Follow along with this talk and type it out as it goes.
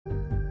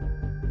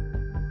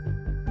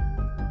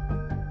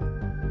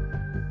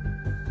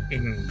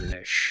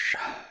English.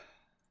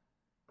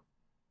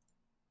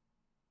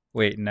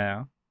 Wait,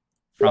 no.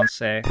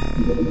 Francais.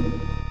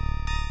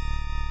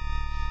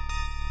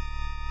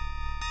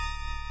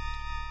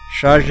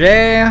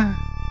 Chargé,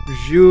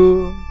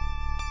 je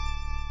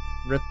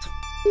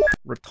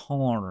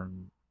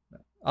return.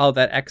 Oh,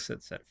 that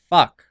exits it.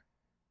 Fuck.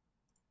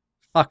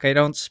 Fuck, I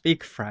don't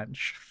speak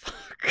French.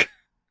 Fuck.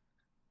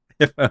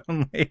 If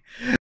only.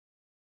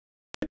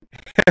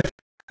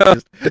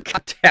 God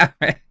damn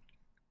it.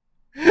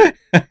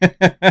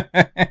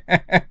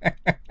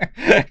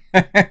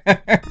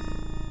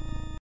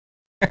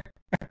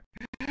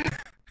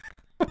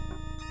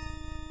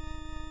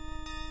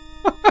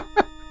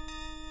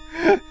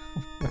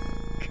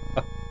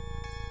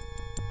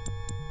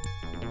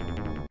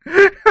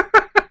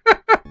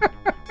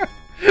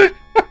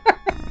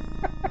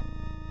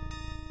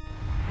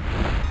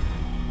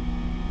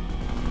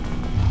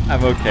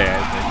 I'm okay,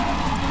 I think.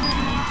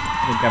 I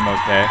think I'm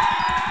okay.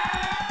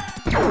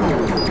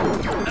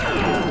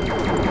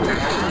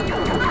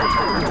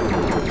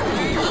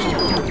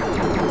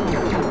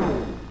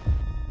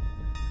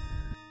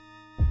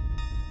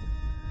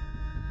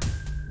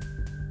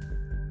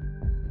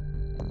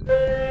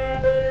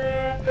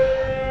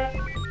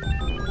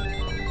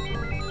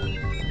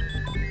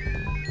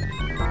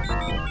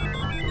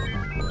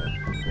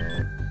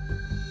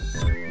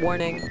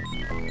 Warning.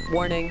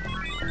 Warning.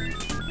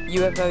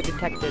 UFO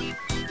detected.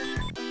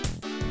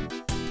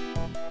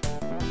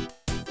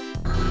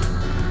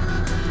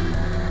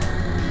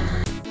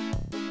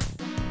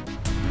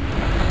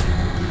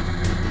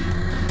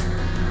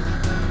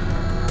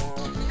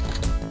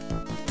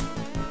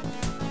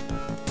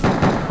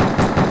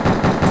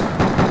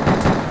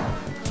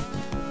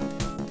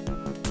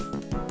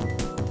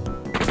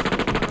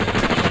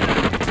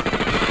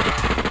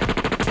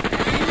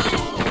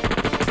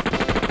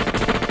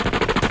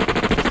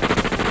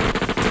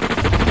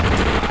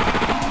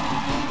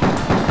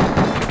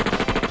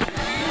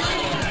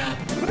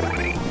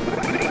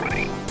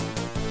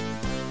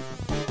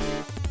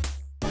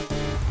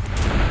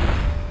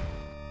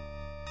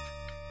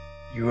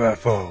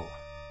 UFO.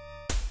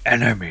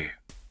 Enemy.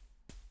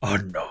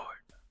 Unknown.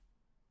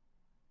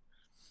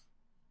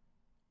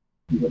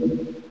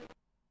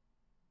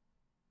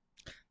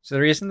 So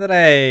the reason that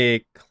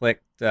I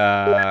clicked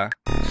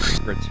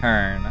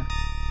return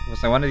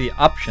was I wanted the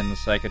options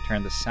so I could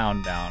turn the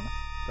sound down.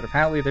 But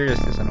apparently there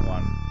just isn't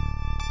one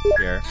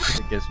here.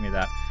 It gives me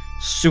that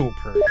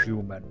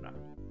superhuman.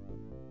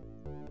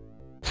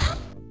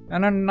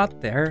 No,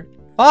 not there.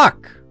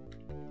 Fuck!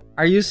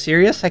 Are you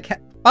serious? I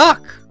can't.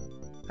 Fuck!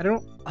 I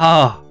don't.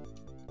 Oh.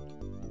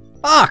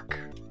 Fuck!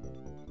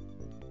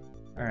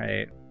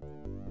 Alright.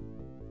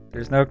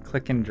 There's no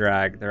click and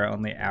drag, there are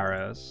only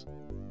arrows.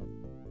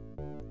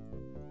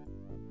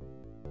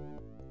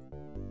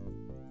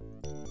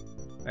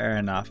 Fair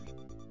enough.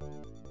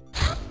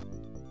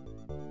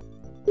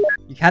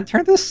 You can't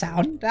turn the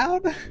sound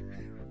down?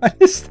 What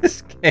is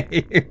this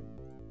game?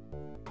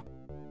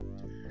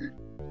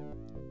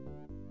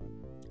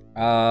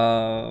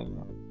 I'll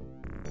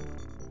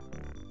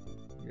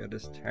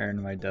just turn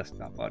my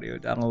desktop audio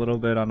down a little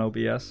bit on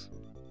OBS.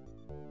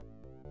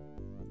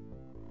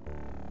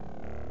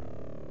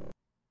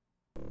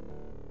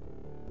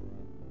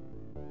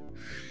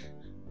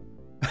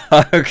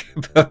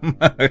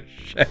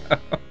 Promotion.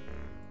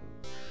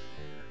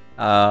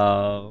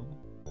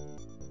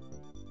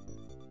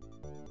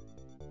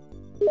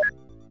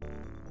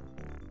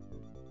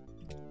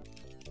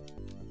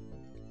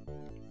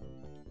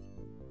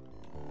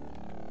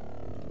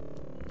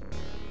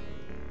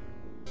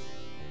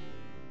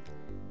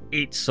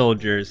 Eight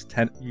soldiers.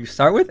 10. You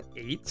start with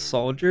 8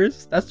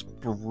 soldiers? That's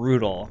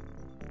brutal.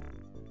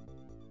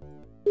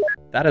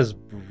 That is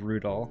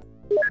brutal.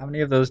 How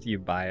many of those do you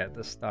buy at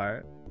the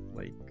start?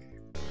 Like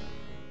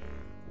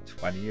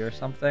 20 or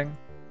something?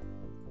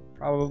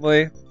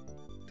 Probably. Do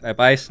I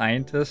buy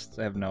scientists?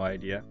 I have no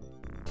idea.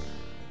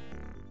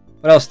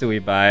 What else do we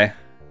buy?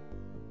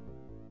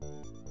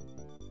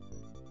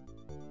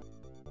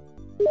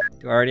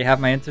 Do I already have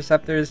my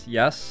interceptors?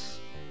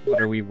 Yes.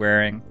 What are we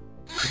wearing?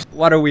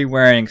 What are we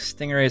wearing?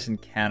 Stingrays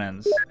and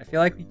cannons. I feel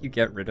like we could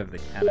get rid of the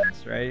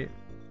cannons, right?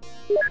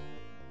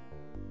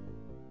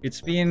 It's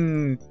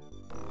been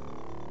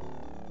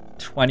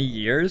 20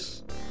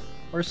 years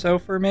or so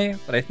for me,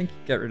 but I think you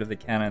get rid of the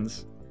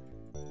cannons.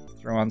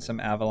 Throw on some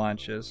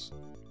avalanches.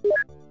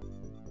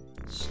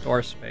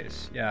 Store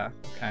space. Yeah,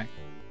 okay.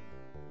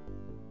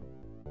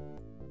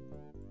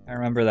 I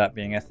remember that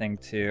being a thing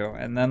too.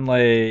 And then,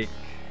 like,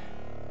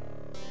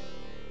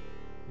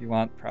 you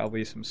want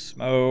probably some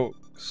smokes.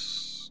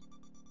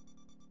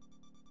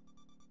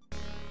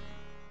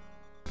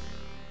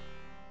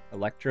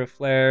 Electro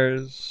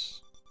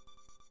flares.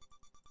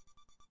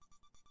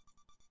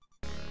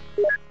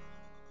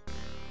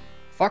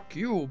 Fuck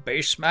you,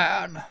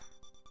 baseman.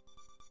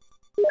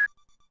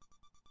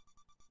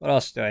 What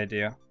else do I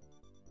do?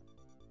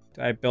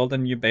 Do I build a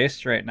new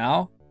base right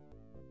now?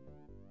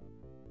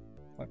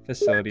 What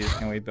facilities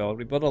can we build?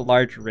 We build a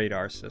large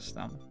radar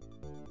system.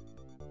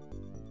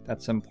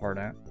 That's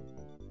important.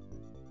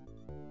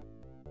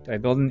 Do I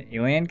build an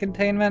alien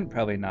containment?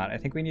 Probably not. I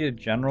think we needed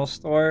general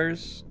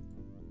stores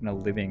and a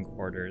living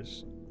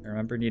quarters. I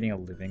remember needing a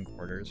living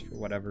quarters for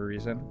whatever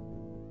reason.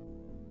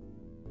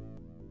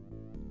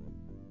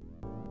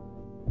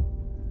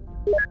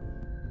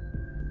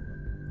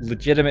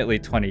 Legitimately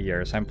 20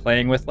 years. I'm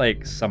playing with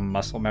like some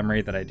muscle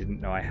memory that I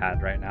didn't know I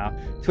had right now.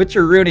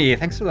 Twitcher Rooney,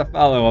 thanks for the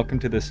follow. Welcome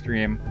to the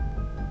stream.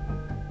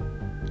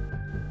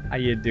 How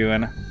you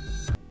doing?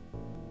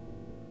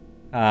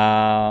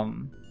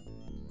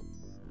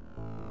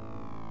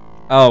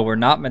 Oh, we're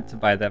not meant to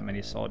buy that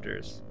many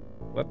soldiers.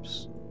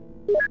 Whoops.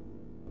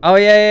 Oh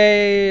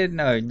yeah.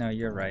 No,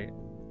 you're right.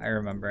 I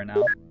remember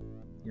now.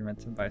 You're meant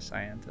to buy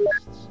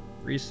scientists.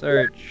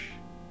 Research.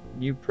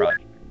 New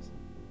project.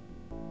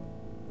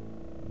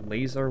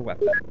 Laser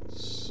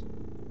weapons.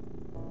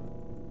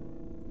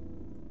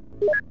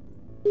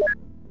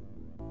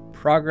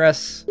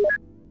 Progress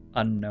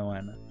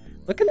unknown.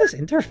 Look at this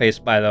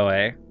interface, by the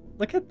way.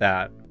 Look at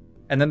that.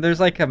 And then there's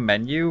like a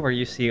menu where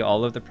you see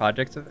all of the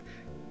projects of,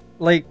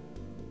 like,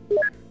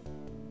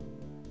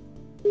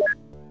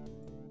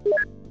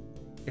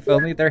 if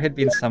only there had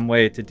been some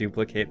way to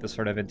duplicate the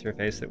sort of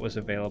interface that was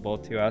available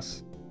to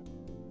us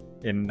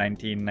in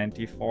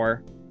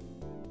 1994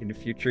 in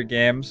future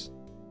games.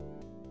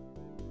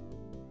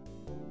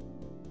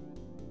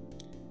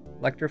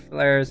 Electro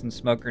flares and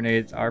smoke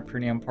grenades are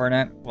pretty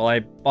important. Well,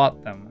 I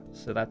bought them,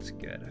 so that's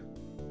good.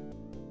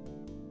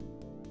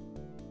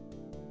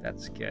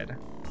 That's good.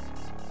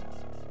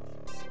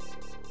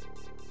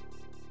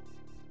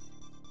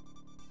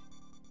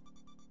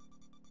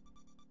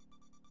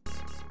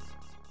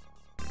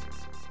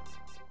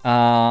 Do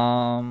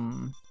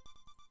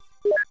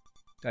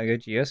I go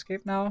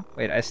Geoscape now?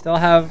 Wait, I still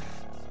have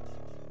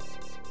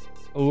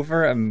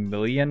over $1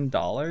 million?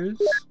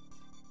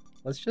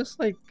 Let's just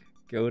like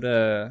go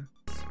to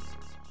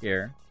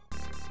here.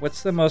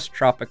 What's the most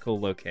tropical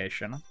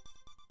location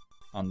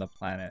on the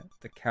planet?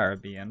 The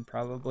Caribbean,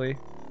 probably.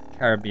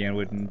 Caribbean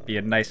wouldn't be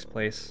a nice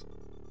place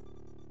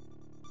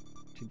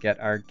to get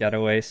our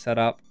getaway set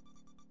up.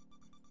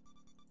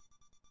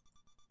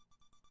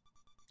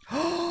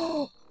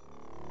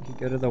 We could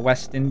go to the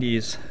West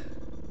Indies.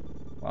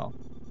 Well,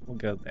 we'll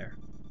go there.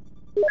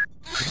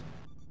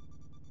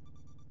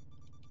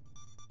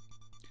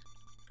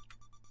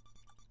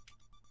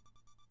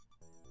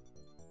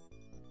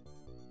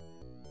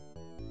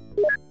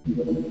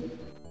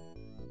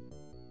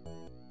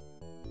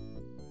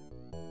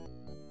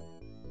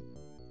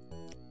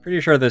 Pretty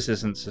sure this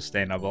isn't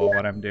sustainable,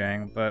 what I'm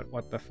doing, but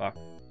what the fuck.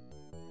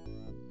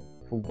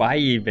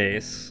 Hawaii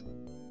base.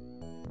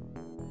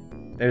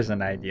 There's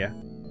an idea.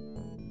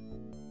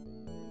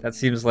 That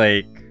seems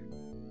like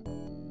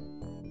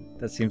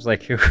it seems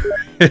like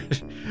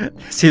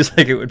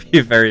it would be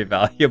very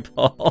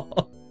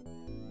valuable.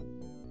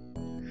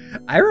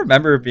 I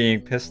remember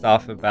being pissed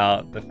off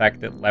about the fact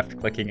that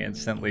left-clicking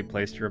instantly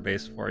placed your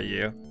base for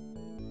you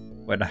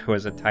when I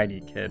was a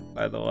tiny kid,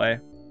 by the way.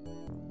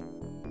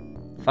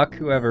 Fuck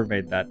whoever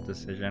made that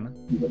decision.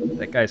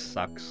 That guy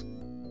sucks.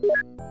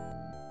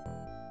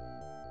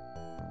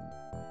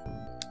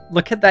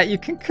 Look at that, you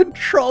can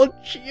control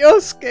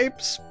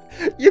geoscapes!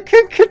 You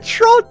can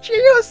control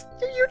geos!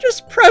 You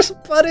just press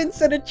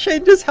buttons and it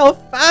changes how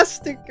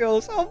fast it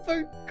goes! Oh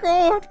my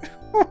god!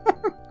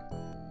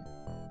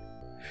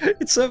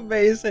 It's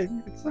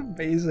amazing. It's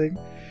amazing.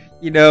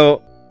 You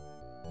know,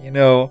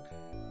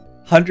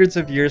 hundreds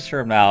of years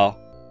from now,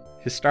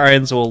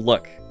 historians will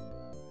look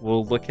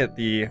at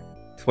the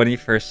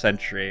 21st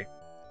century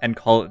and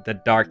call it the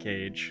dark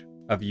age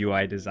of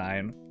UI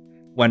design,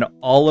 when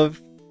all of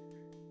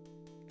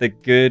the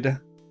good,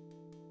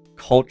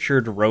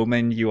 cultured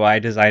Roman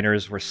UI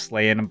designers were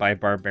slain by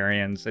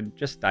barbarians and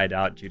just died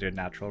out due to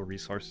natural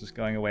resources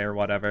going away or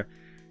whatever.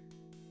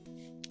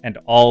 And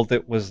all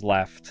that was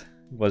left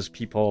was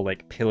people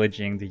like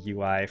pillaging the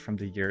UI from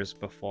the years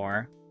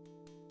before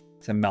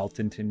to melt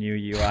into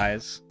new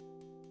UIs,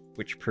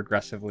 which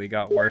progressively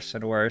got worse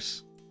and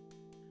worse.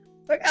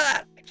 Look at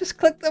that! I just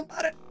clicked the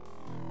button!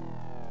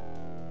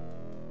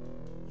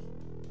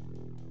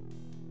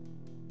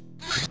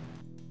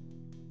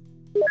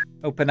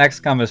 Open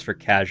Xcom is for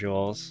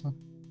casuals.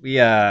 We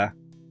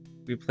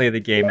play the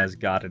game as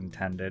God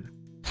intended.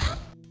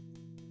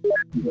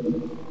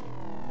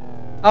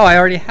 Oh, I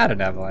already had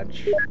an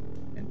avalanche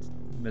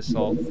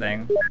missile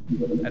thing.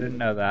 I didn't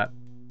know that.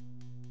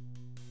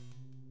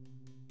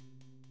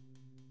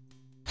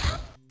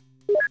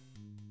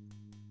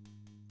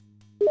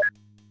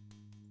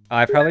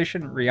 I probably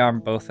shouldn't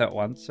rearm both at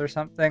once or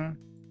something,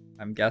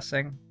 I'm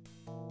guessing.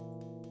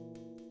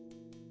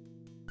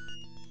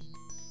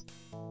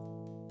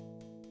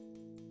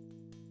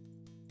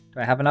 Do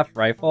I have enough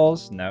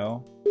rifles?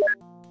 No.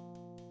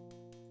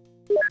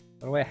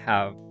 What do I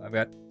have? I've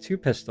got 2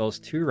 pistols,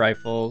 2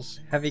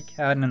 rifles, heavy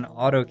cannon,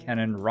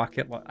 autocannon,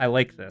 rocket... I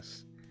like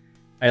this.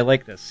 I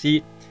like this.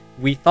 See,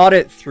 we thought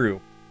it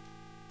through.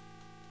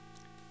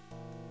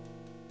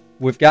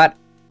 We've got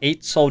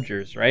 8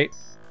 soldiers, right?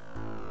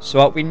 So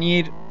what we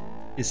need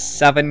is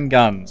 7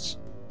 guns.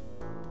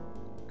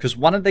 Because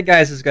one of the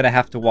guys is going to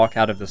have to walk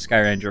out of the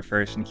Sky Ranger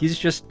first, and he's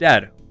just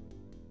dead.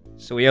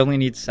 So we only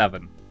need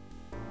 7.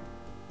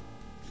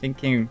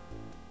 Thinking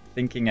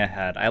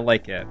ahead. I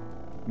like it,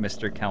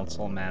 Mr.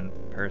 Councilman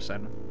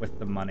person with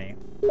the money.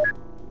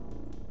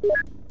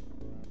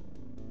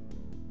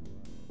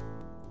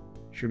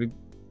 Should we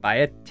buy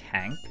a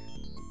tank?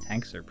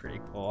 Tanks are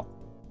pretty cool.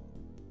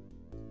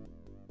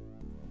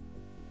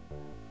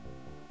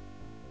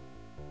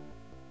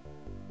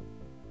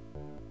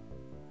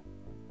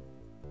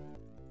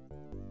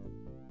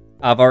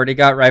 I've already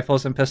got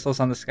rifles and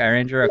pistols on the Sky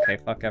Ranger. Okay,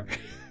 fuck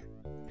everything.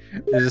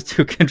 This is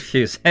too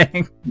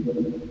confusing.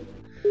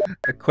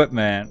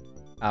 Equipment.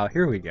 Oh,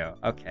 here we go.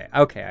 Okay,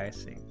 okay, I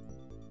see.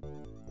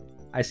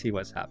 I see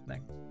what's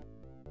happening.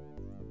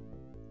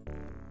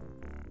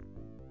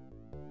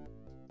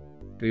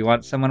 Do we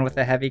want someone with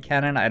a heavy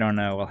cannon? I don't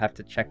know. We'll have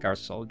to check our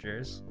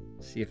soldiers.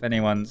 See if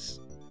anyone's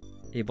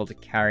able to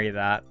carry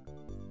that.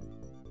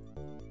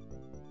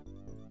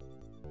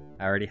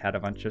 I already had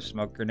a bunch of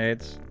smoke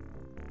grenades.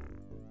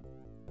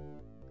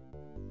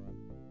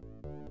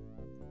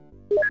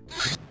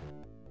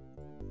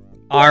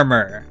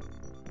 Armor.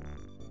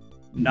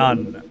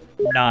 None.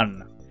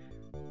 None.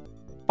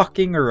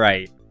 Fucking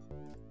right.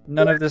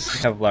 None of this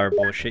Kevlar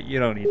bullshit. You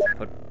don't need to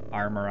put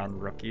armor on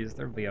rookies.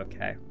 They'll be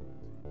okay.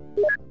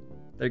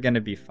 They're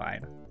gonna be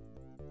fine.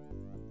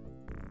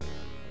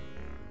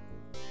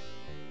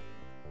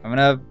 I'm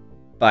gonna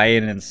buy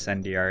an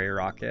incendiary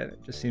rocket.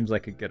 It just seems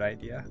like a good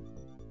idea.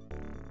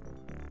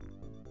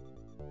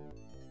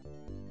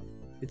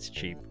 It's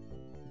cheap.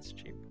 It's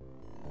cheap.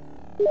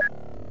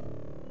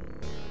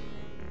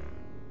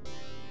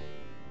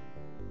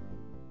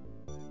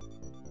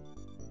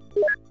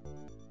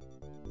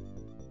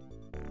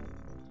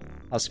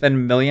 I'll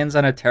spend millions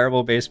on a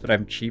terrible base, but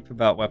I'm cheap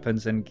about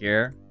weapons and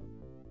gear.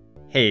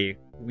 Hey,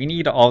 we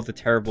need all the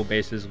terrible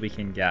bases we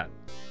can get.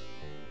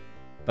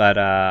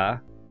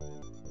 But,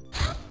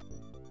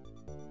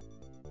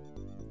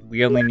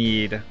 we only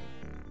need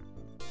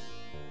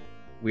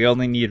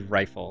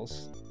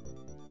rifles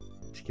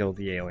to kill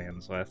the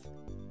aliens with.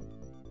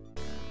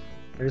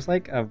 There's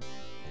like a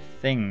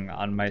thing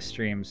on my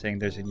stream saying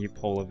there's a new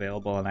poll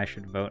available and I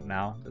should vote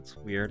now. That's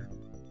weird.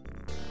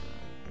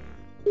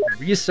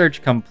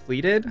 Research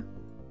completed?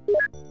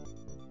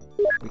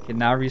 We can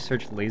now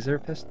research laser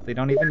pistols. They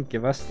don't even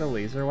give us the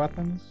laser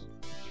weapons?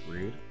 That's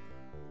rude.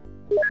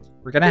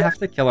 We're gonna have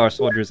to kill our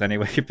soldiers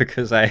anyway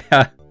because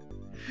we're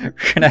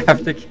gonna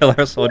have to kill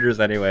our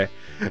soldiers anyway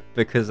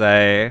because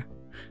I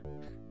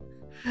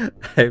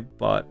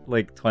bought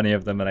like 20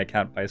 of them and I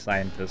can't buy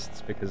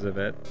scientists because of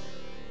it.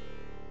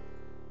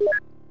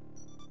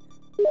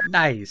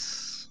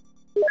 Nice!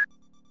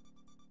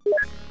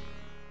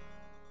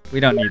 We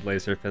don't need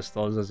laser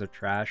pistols, those are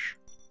trash.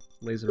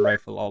 Laser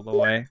rifle all the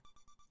way.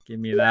 Give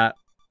me that.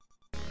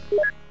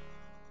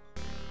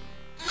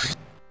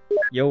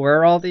 Yo, where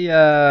are all the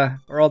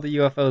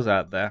UFOs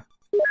out there?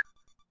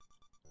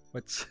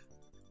 What's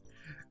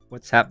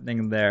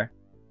happening there?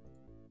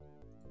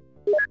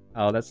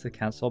 Oh, that's the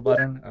cancel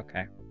button?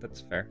 Okay,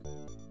 that's fair.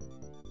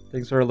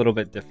 Things were a little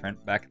bit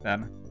different back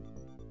then.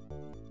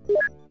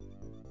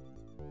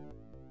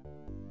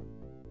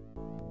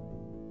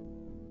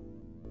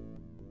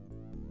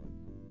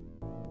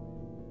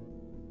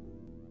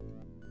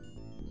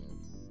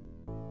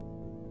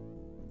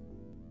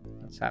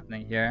 What's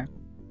happening here?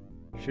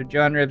 Should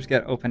John Ribs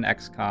get open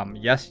XCOM?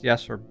 Yes,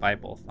 yes, or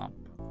Bible Thump?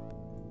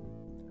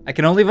 I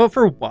can only vote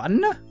for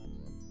one?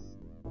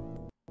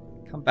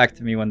 Come back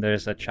to me when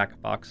there's a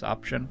checkbox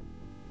option.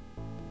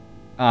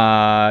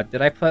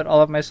 Did I put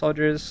all of my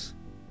soldiers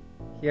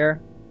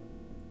here?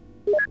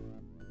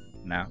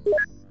 No.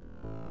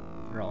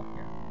 They're all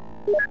here.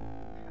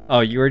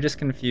 Oh, you were just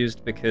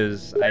confused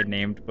because I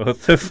named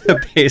both of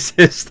the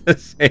bases the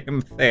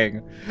same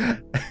thing.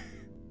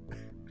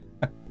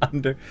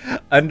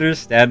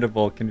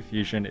 Understandable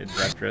confusion in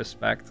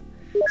retrospect.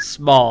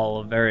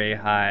 Small, very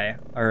high.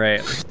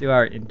 Alright, let's do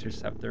our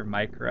interceptor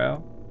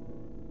micro.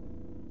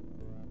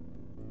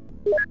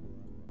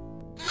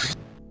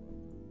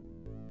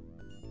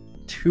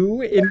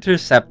 Two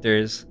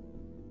interceptors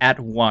at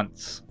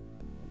once.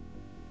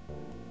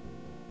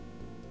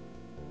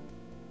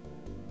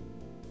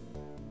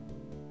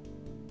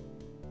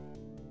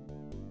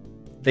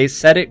 They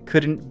said it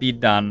couldn't be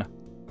done.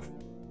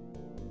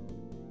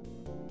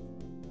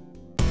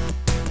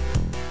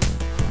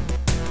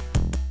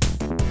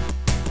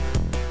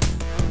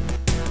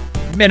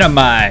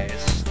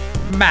 Minimize,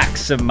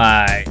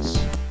 maximize,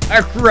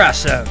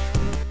 aggressive,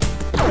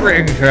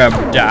 bring him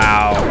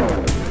down.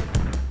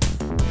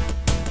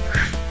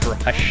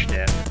 Crushed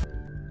it.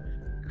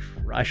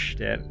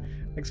 Crushed it.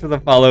 Thanks for the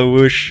follow,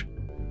 Whoosh.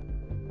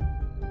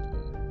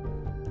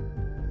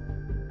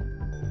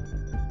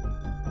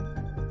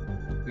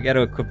 We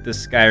gotta equip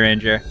this Sky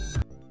Ranger.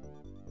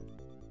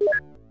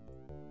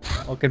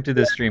 Welcome to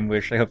the stream,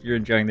 Whoosh. I hope you're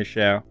enjoying the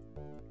show.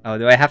 Oh,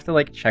 do I have to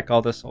like check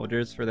all the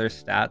soldiers for their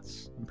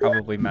stats? I'm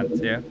probably meant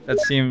to. That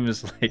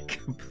seems like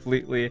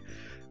completely,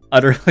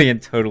 utterly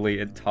and totally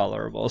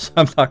intolerable, so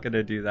I'm not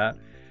gonna do that.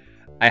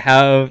 I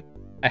have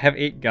I have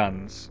 8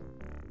 guns.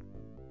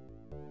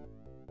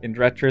 In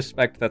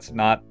retrospect, that's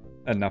not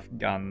enough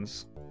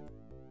guns.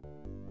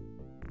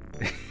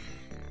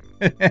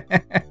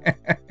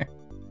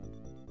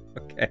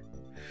 Okay.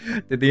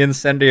 Did the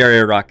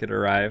incendiary rocket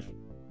arrive?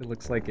 It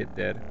looks like it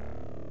did.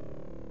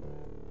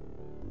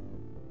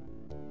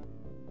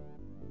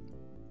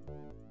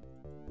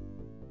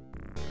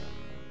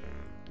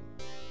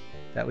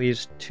 That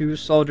leaves 2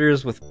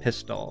 soldiers with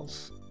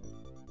pistols.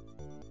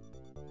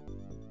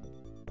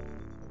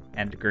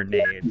 And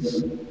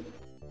grenades.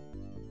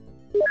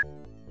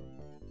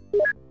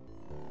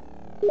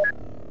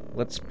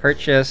 Let's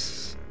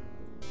purchase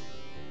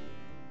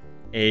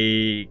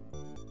a...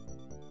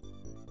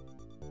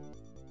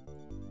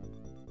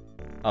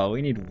 Oh,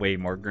 we need way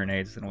more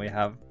grenades than we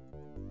have.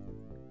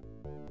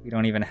 We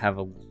don't even have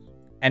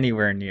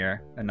anywhere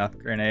near enough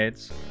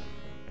grenades.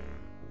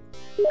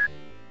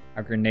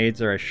 Our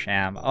grenades are a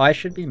sham. Oh, I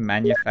should be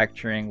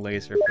manufacturing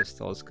laser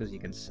pistols because you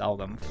can sell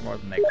them for more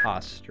than they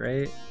cost,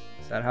 right?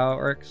 Is that how it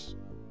works?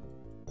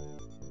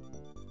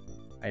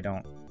 I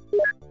don't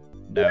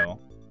know.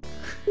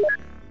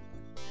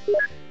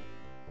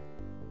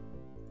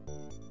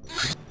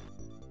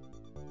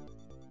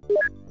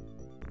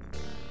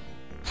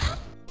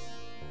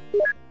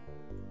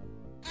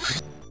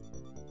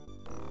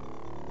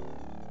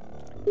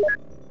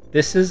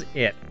 This is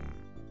it.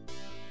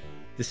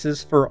 This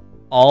is for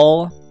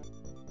all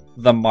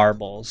the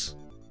marbles.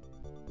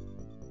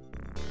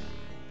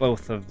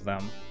 Both of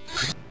them.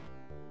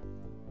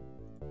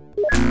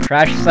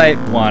 Crash Site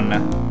 1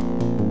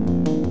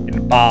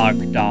 in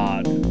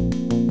Baghdad.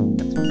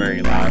 That's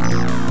very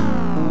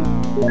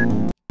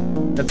loud.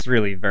 That's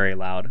really very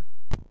loud.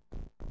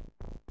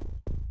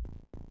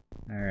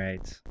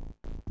 Alright.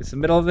 It's the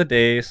middle of the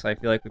day, so I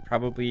feel like we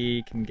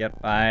probably can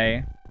get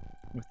by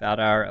without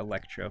our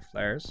electro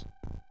flares.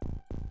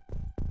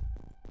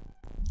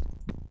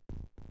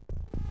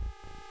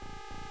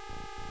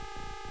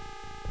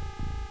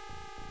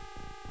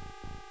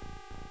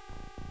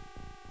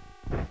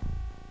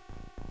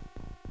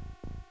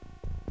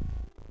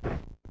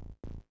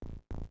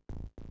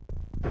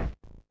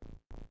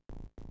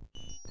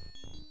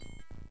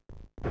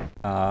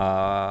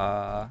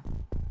 How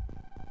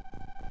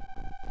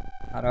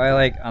do I,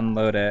 like,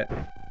 unload it?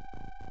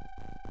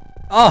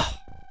 Oh!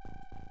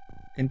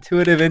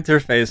 Intuitive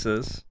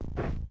interfaces.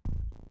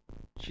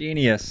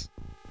 Genius.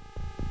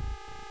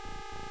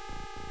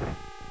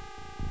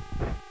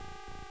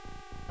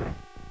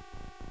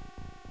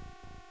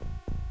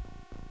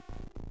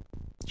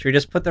 Should we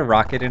just put the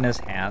rocket in his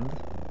hand?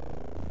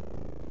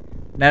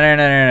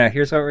 No.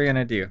 Here's what we're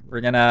gonna do.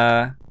 We're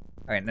gonna...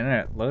 Alright,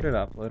 no. Load it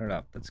up.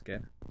 That's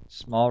good.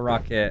 Small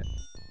rocket.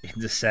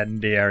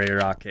 Incendiary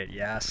rocket.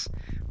 Yes.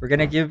 We're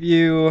gonna give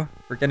you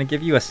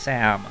a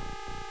Sam.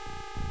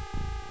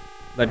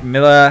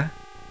 Ludmila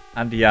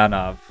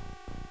Andyanov.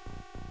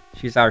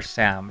 She's our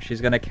Sam.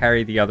 She's gonna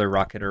carry the other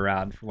rocket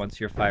around for once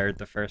you're fired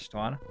the first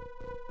one.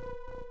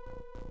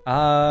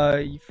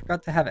 You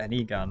forgot to have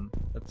any gun.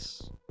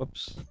 That's...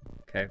 Whoops.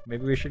 Okay,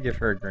 maybe we should give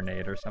her a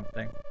grenade or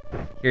something.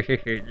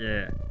 Here,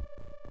 yeah.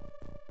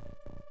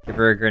 Give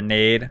her a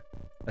grenade,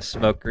 a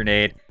smoke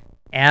grenade,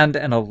 and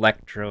an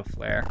electro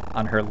flare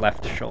on her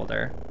left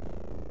shoulder.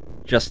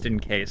 Just in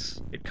case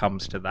it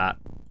comes to that.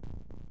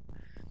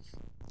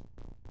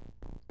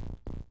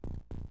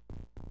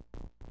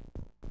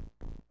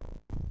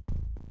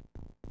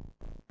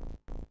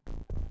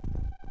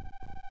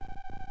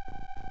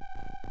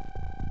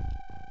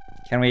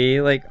 Can we,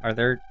 like, are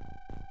there...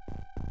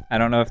 I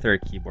don't know if there are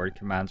keyboard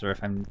commands or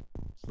if I'm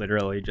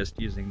literally just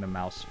using the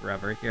mouse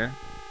forever here.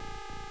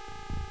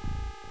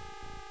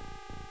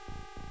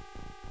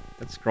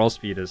 That scroll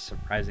speed is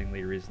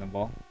surprisingly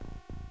reasonable.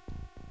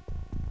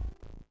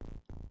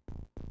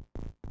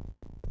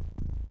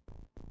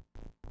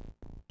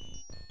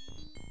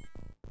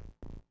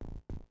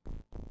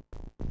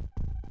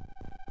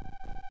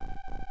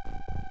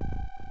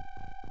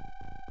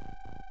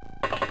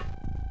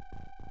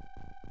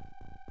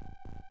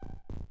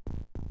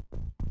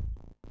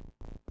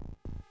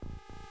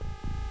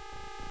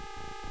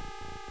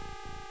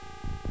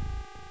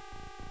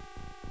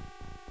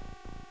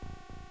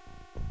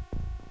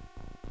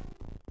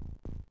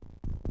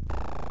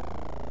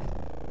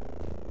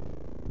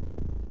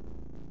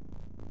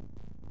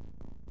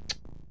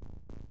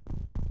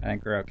 I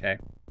think we're okay.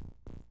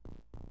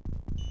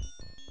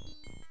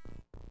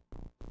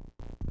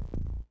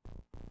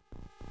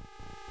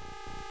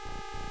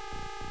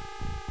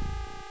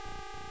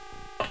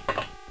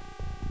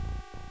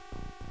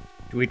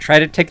 Do we try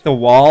to take the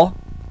wall?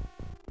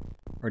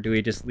 Or do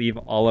we just leave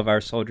all of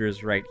our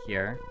soldiers right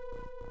here?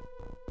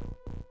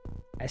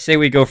 I say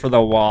we go for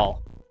the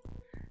wall.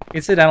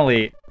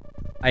 Incidentally,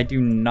 I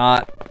do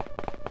not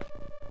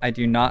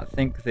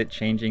think that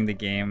changing the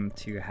game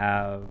to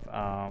have,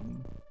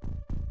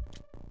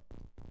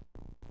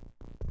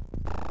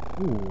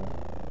 Ooh.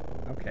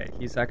 Okay,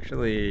 he's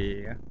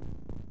actually... I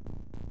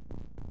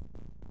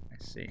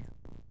see.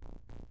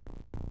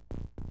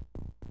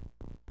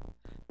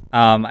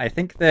 I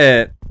think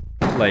that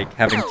like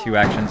having 2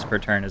 actions per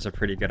turn is a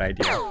pretty good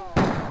idea.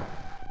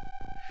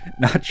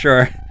 Not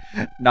sure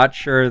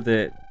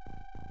that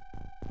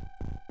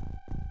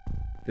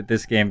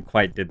this game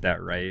quite did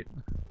that right.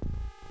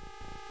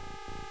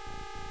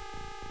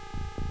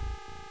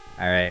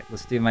 Alright,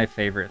 let's do my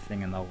favorite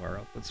thing in the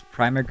world. Let's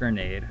prime a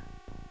grenade.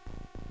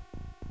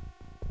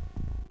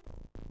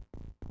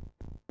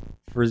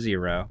 For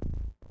 0.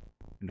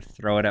 And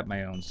throw it at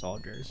my own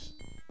soldiers.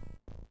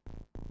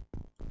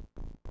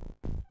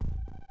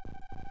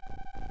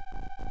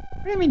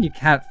 What do you mean you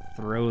can't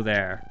throw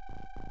there?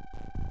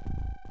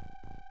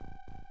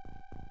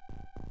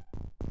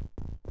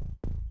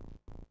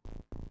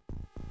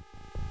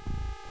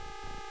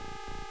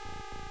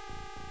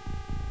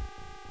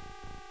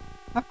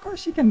 Of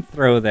course you can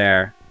throw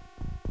there.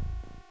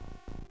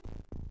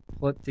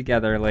 Pull it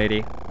together,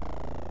 lady.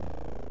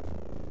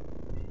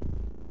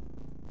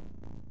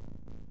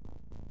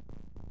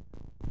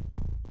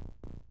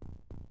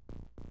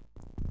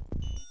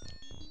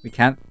 We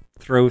can't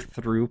throw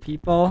through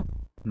people?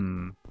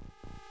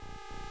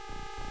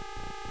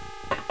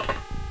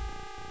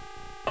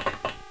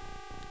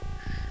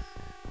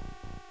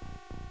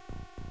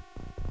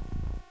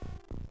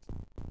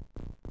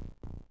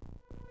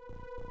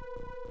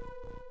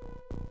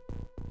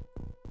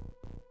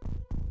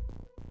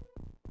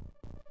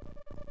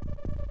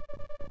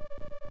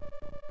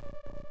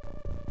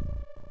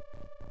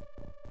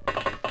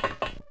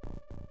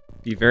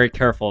 Be very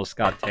careful,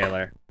 Scott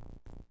Taylor.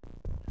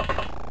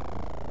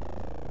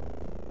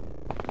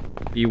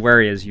 Be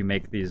wary as you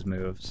make these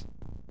moves.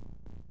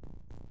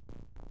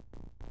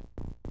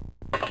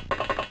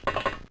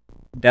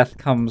 Death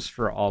comes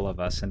for all of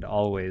us, and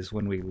always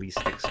when we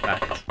least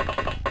expect.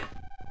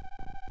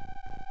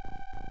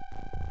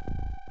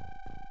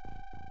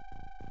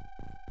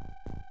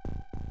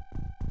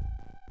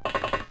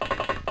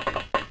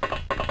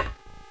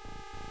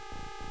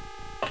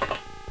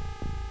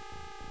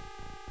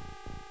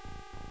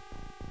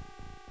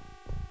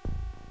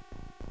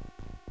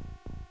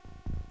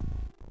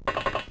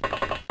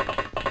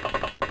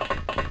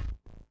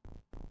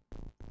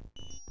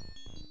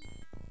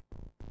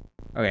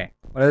 Okay,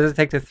 what does it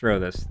take to throw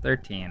this?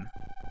 13.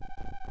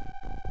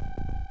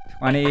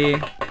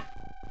 20.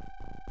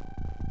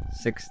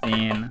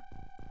 16.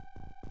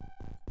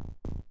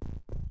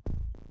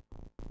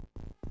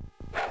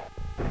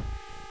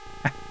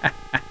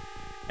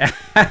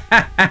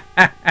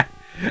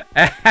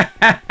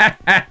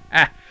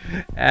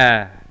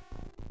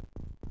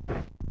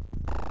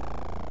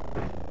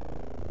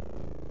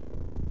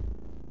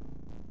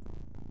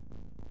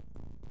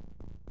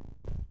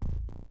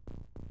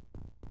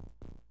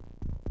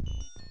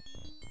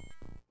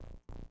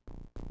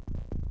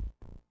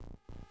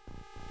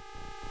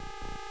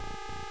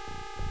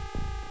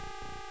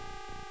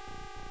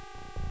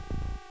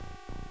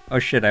 Oh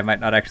shit, I might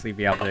not actually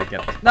be able to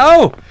get this.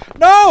 No!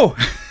 No!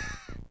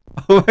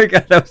 Oh my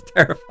god, that was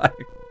terrifying.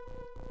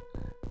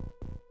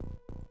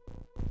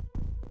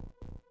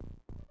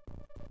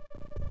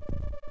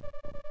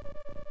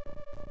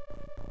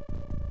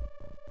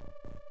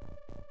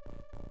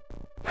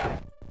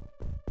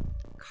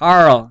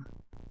 Carl!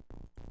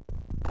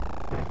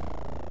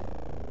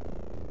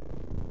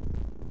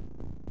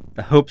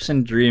 The hopes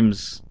and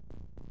dreams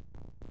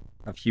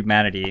of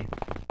humanity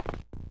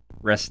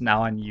rest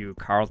now on you,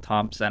 Carl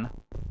Thompson.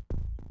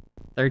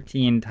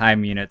 13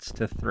 time units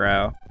to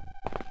throw.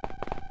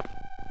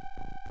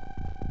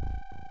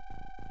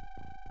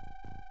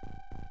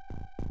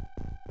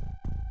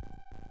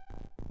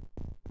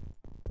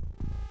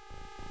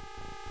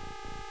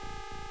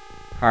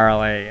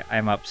 Carl,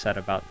 I'm upset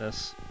about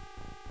this.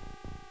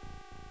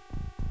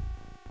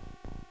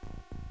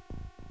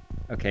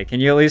 Okay,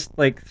 can you at least,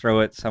 like, throw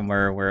it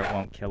somewhere where it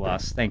won't kill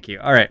us? Thank you.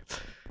 Alright.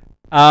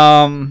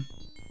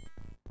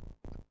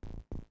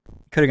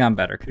 Could've gone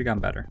better, could've gone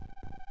better.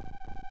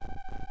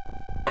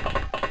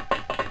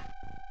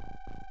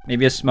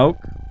 Maybe a smoke?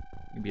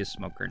 Maybe a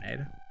smoke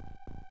grenade.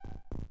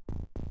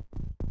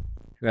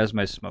 Who has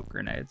my smoke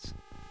grenades?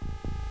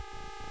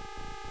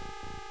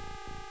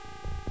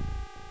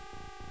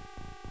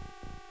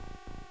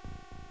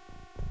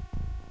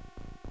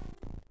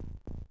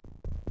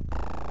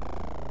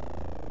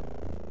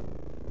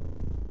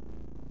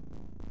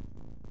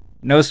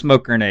 No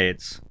smoke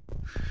grenades.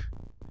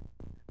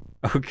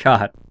 Oh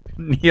god.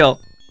 Kneel.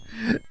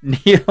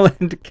 Kneel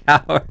and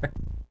cower.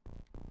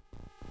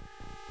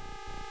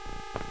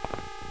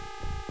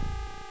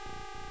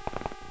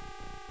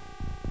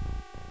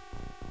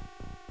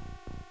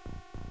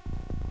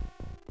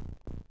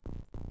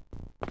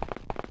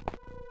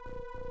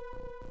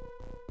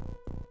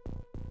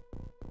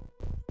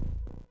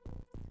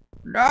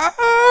 No!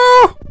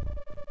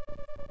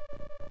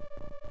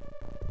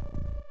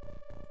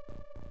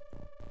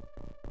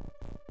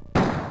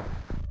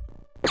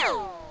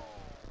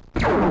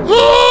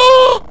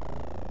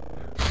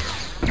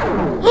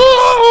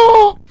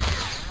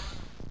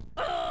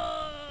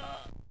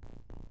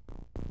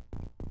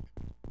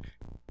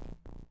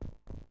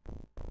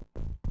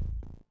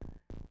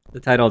 The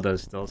title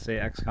does still say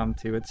XCOM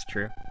 2, it's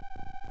true.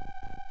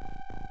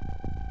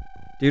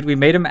 Dude, we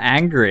made him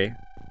angry.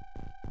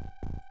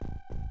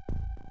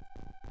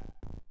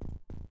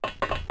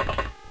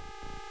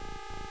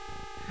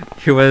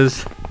 It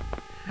was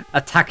a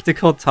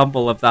tactical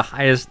tumble of the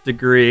highest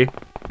degree.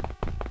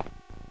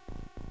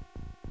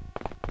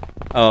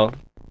 Oh.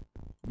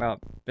 Wow,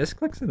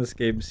 misclicks in this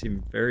game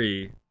seem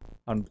very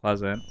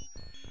unpleasant.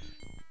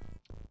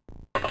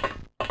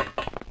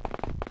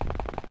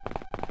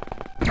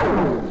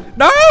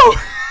 No!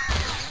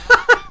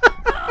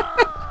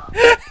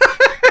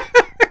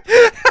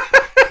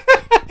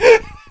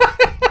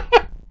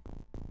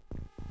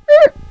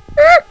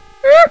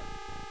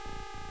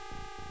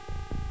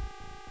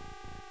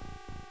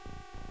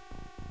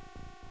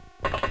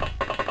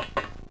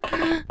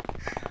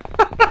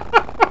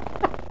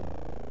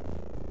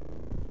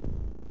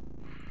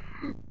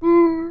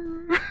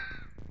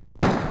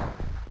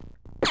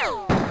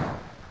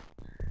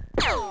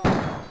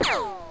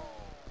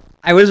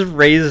 I was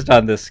raised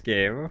on this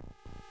game.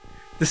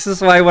 This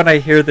is why when I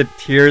hear the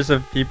tears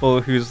of people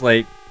who's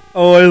like,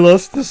 oh, I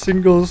lost a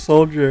single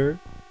soldier.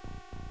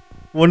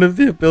 One of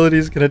the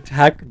abilities can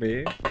attack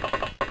me.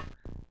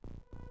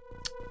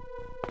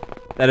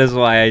 That is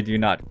why I do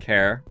not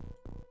care.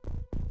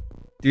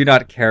 Do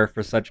not care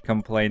for such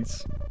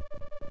complaints.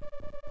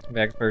 Have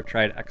I ever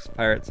tried X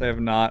Pirates? I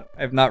have not.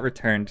 I have not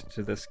returned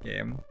to this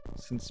game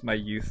since my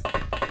youth.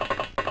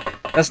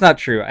 That's not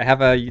true. I have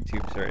a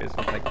YouTube series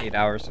with like 8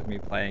 hours of me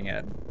playing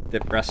it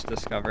that Breast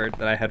discovered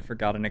that I had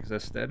forgotten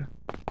existed.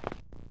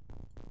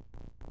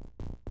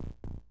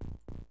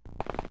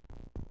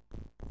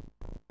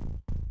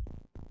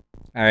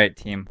 Alright,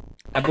 team.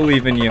 I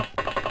believe in you.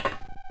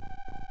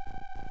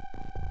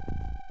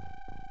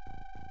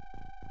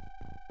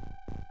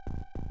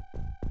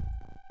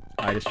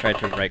 I just tried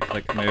to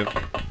right-click move.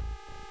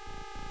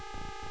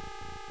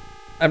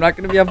 I'm not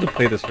going to be able to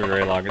play this for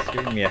very long. It's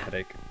giving me a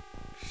headache.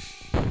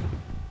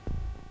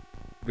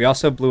 We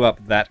also blew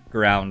up that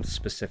ground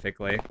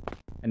specifically.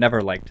 I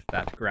never liked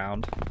that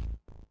ground.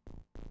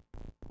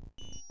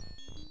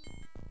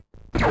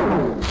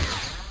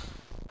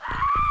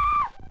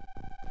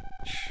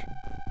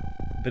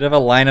 Bit of a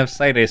line of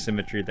sight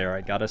asymmetry there,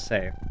 I gotta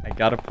say. I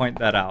gotta point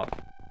that out.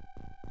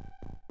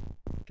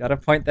 Gotta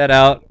point that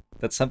out.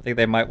 That's something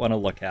they might want to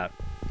look at.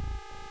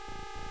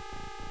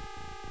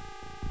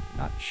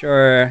 Not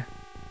sure.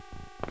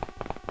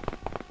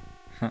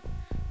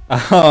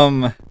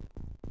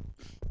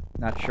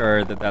 Not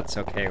sure that that's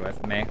okay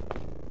with me.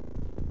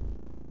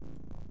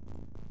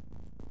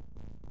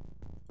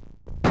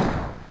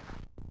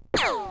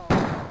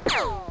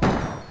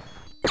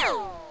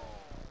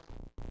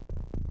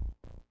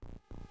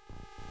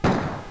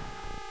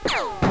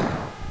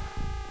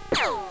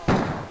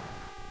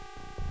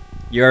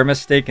 You are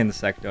mistaken,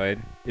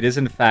 Sectoid. It is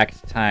in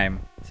fact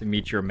time to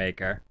meet your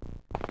maker.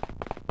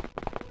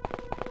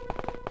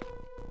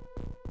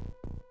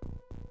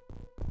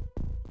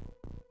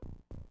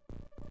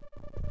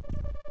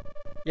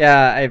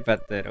 Yeah, I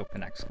bet that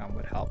Open Xcom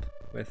would help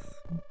with...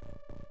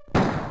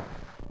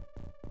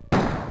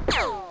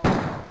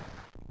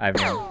 I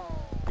mean,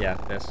 yeah,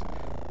 this.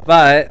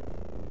 But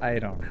I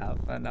don't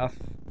have enough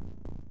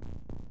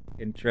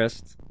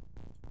interest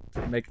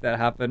to make that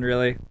happen,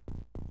 really.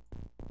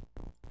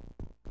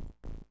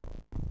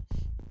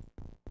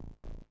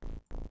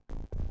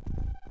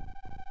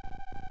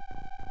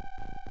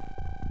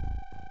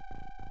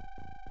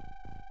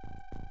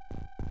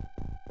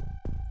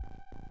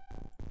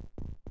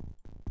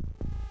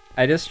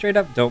 I just straight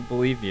up don't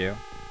believe you.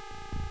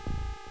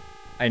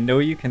 I know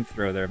you can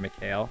throw there,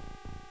 Mikhail.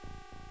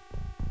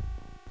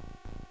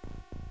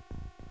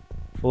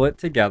 Pull it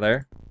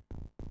together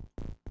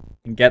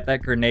and get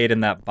that grenade in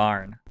that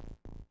barn.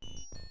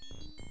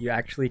 You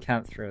actually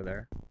can't throw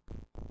there.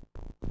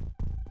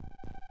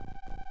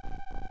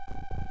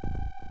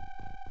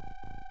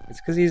 It's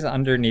because he's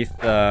underneath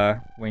the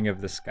wing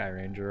of the Sky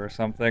Ranger or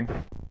something.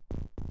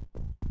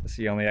 That's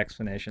the only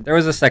explanation. There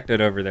was a sectoid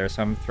over there,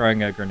 so I'm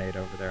throwing a grenade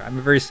over there. I'm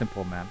a very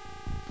simple man.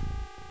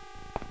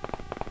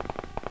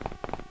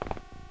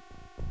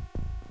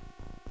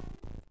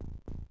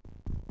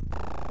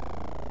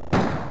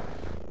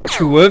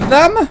 Two of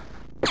them?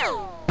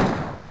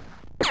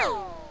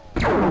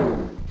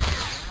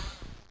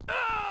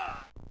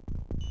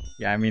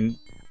 Yeah, I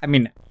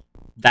mean,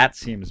 that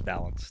seems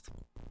balanced.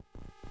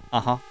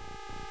 Uh-huh.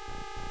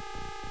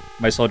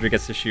 My soldier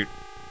gets to shoot.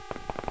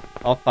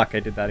 Oh fuck,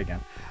 I did that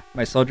again.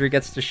 My soldier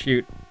gets to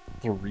shoot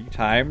 3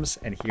 times,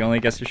 and he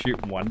only gets to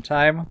shoot 1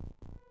 time?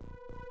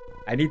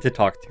 I need to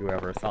talk to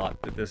whoever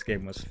thought that this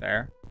game was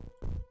fair.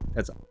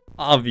 That's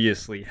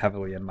obviously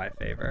heavily in my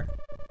favor.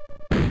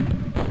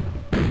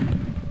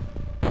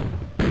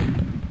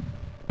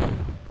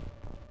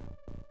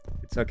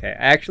 It's okay.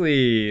 I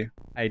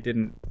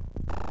didn't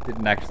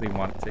actually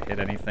want to hit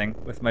anything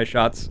with my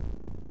shots.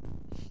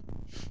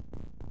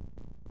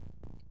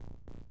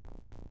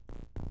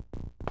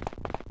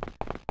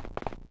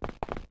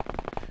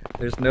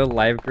 There's no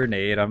live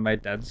grenade on my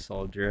dead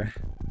soldier.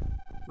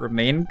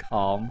 Remain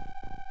calm.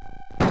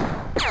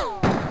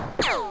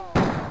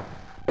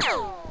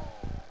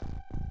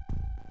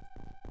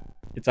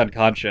 It's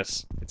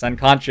unconscious. It's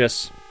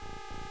unconscious.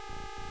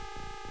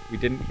 We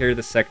didn't hear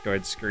the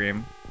sectoid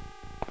scream.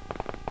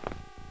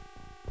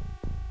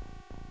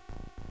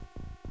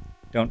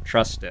 Don't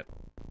trust it.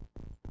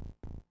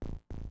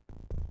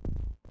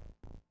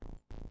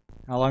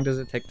 How long does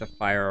it take to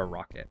fire a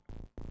rocket?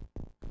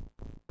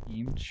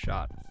 Aimed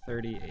shot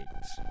 38.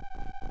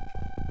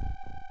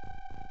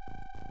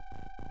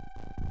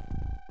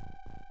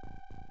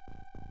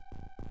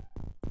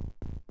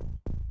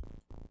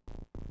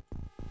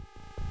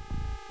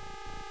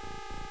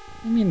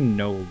 I mean,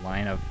 no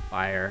line of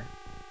fire.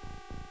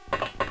 I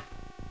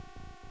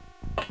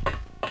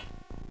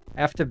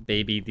have to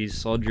baby these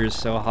soldiers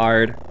so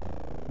hard.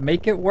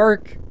 Make it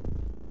work.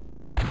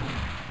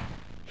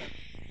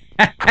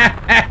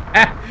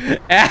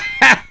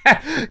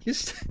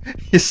 He's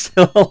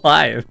still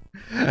alive.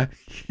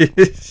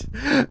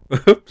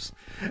 Oops.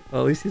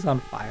 Well, at least he's on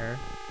fire.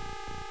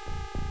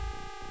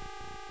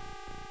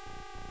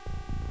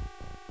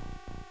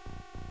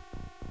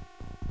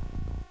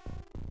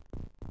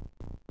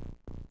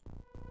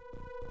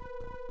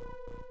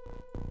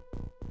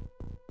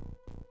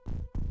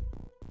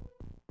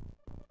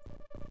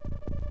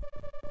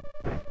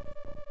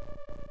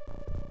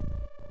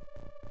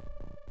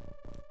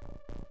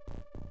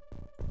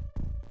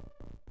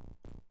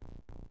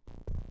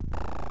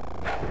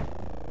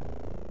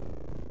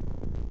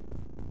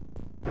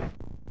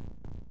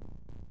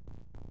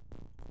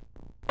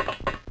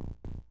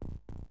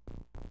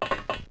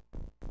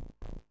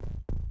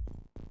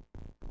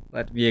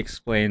 Let me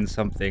explain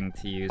something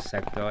to you,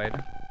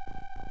 Sectoid,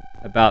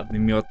 about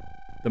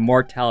the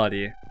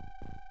mortality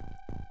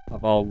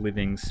of all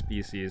living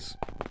species.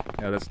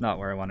 No, that's not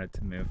where I wanted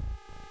to move.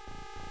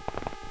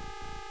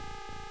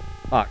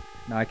 Fuck.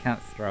 No, I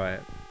can't throw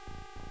it.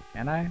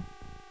 Can I?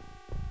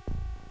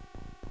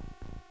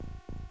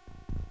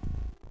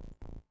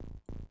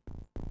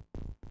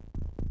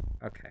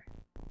 Okay.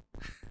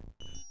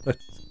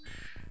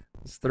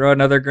 Let's throw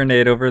another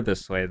grenade over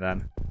this way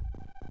then.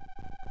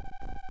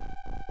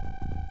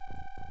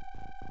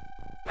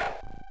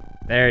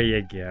 There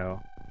you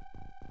go.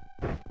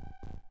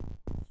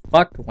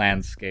 Fuck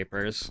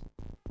landscapers.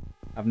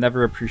 I've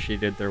never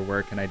appreciated their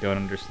work and I don't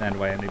understand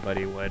why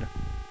anybody would.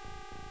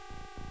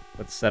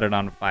 Let's set it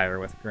on fire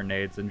with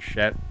grenades and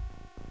shit.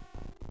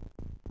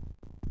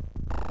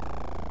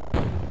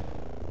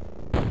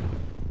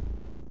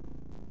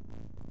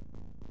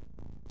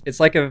 It's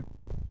like a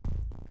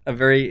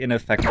very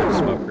ineffective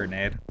smoke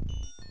grenade.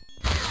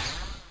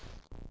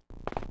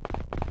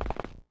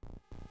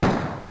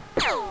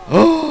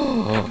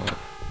 Oh!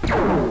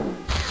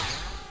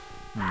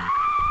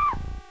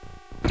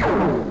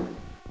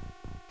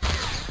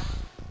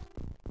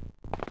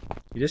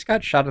 You just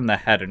got shot in the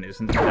head and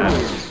isn't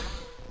dead.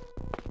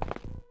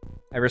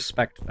 I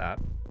respect that.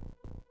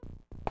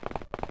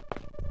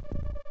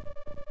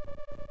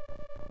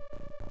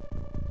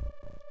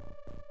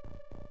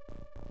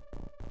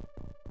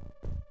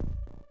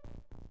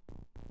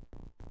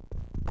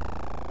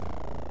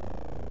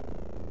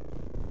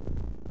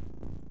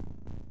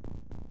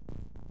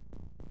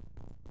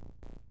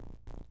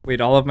 Wait,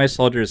 all of my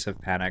soldiers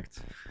have panicked.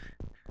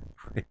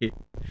 Wait,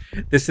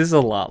 this is a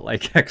lot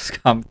like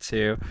XCOM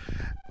 2.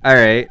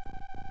 Alright.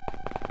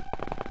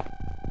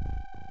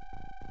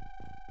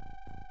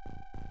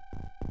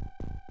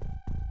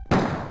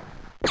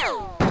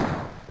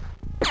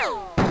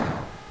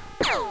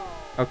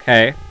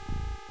 Okay.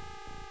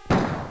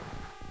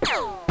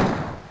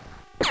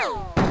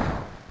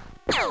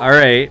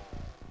 Alright.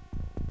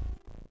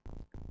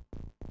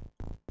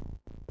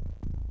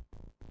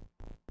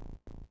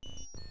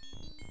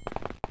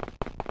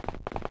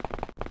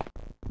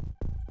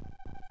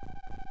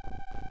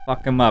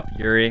 Fuck him up,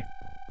 Yuri.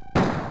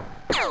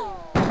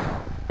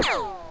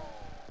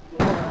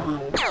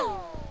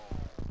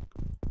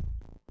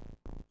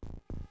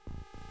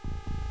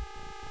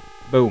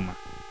 Boom.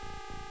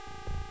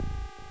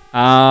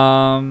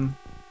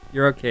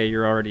 You're okay.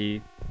 You're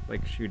already,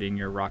 like, shooting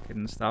your rocket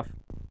and stuff.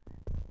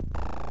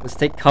 Let's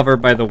take cover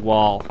by the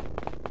wall.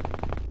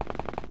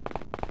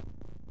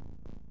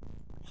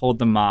 Hold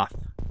them off.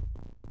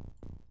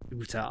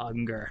 Uta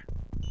Unger.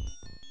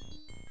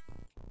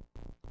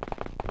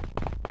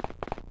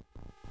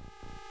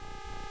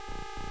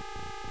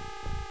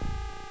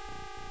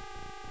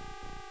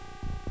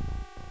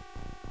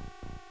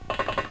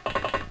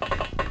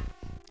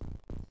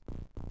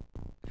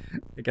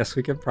 I guess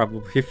we could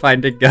probably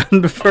find a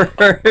gun for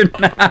her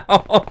now.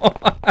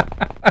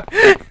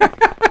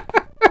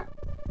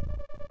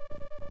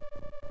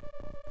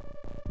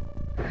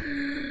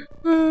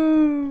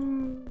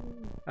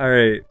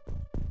 Alright.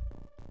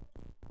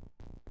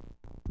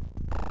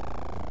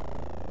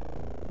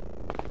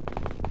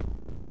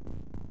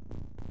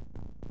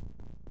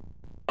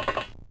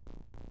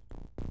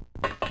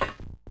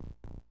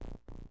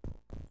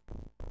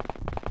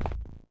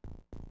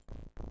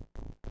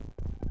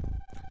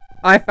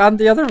 I found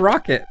the other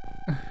rocket.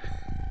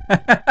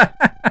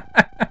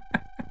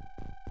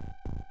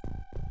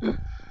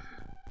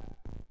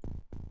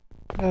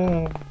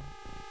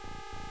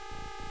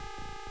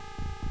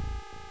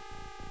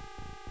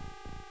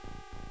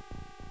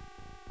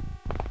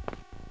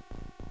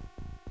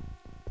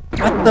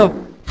 What the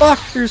fuck?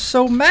 There's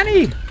so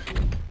many!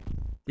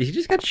 Did he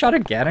just get shot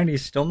again and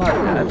he's still not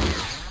dead?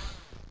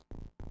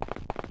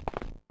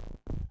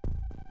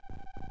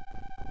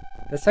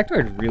 The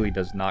sectoid really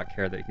does not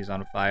care that he's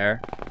on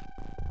fire.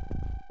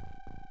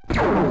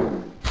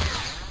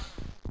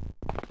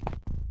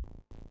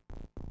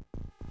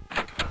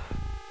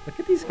 Look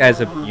at these guys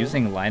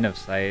abusing line of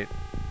sight.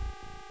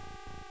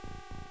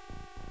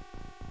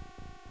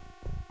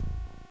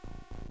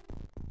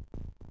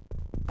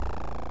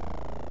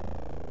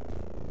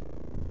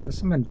 There's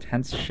some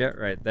intense shit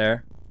right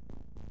there.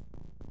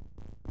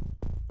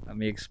 Let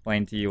me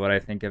explain to you what I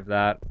think of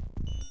that.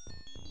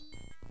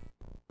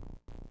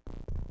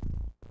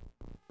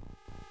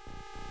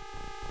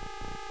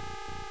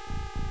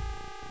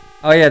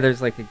 Oh yeah,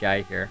 there's like a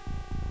guy here.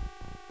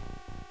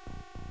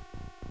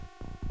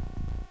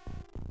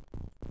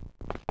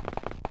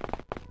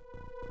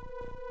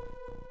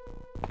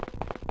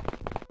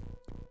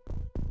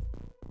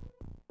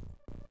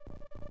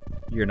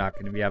 You're not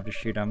going to be able to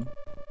shoot him.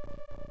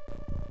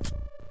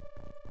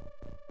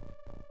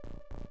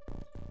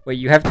 Wait,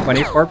 you have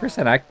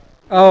 24%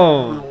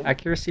 Oh,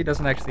 accuracy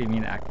doesn't actually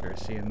mean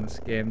accuracy in this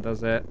game,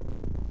 does it?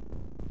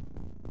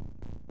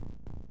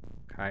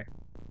 Okay.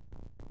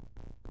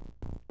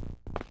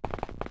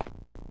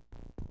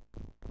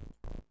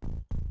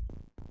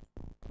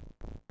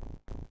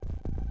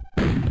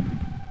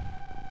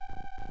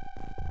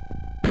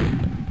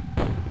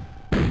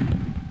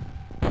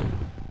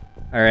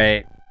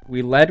 Alright,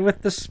 we led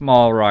with the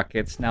small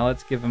rockets, now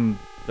let's give him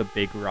the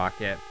big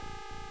rocket.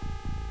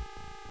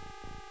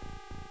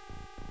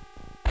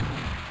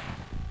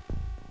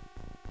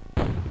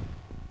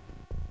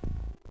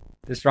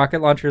 This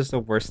rocket launcher is the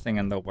worst thing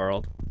in the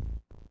world.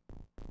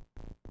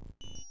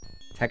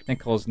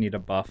 Technicals need a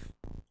buff.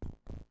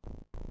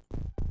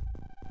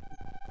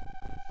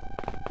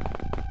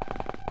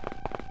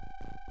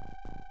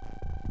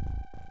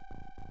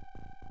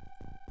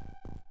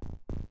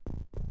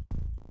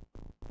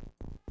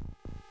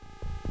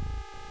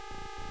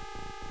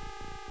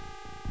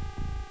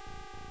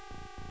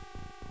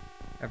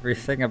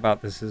 Everything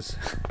about this is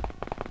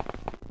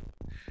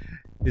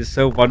is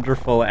so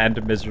wonderful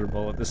and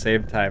miserable at the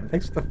same time.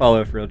 Thanks for the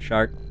follow, Field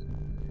Shark.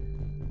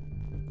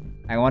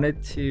 I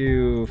wanted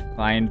to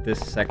find this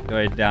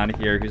sectoid down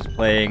here who's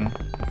playing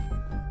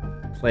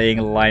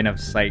line of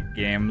sight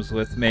games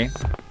with me.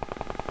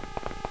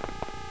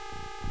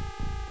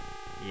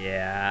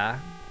 Yeah,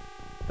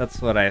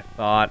 that's what I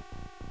thought.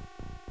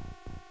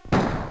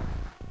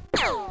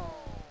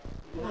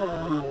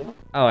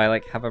 Oh, I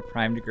like have a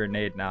primed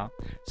grenade now.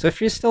 So if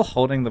she's still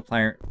holding the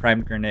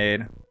primed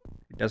grenade,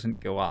 it doesn't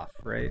go off,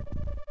 right?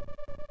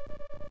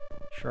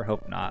 Sure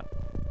hope not.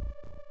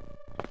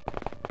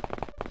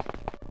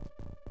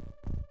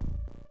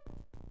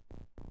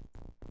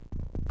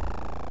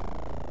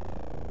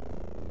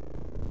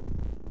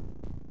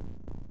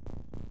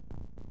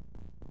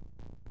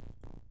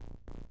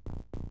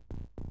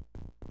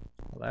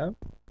 Hello?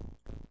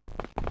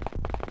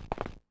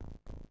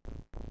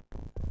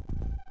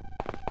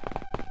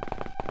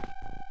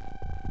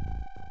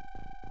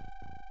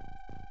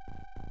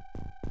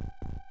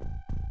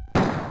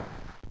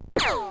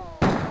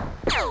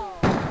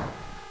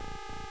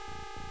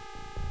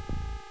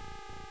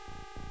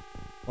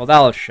 Well,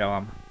 that'll show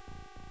him.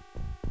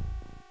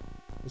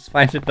 Let's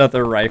find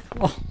another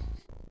rifle.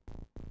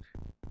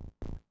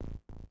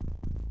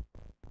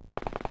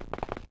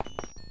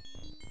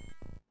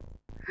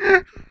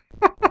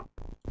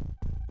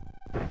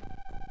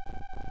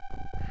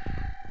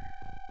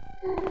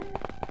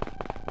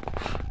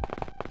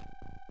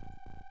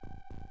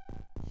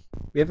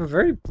 We have a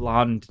very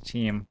blonde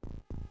team.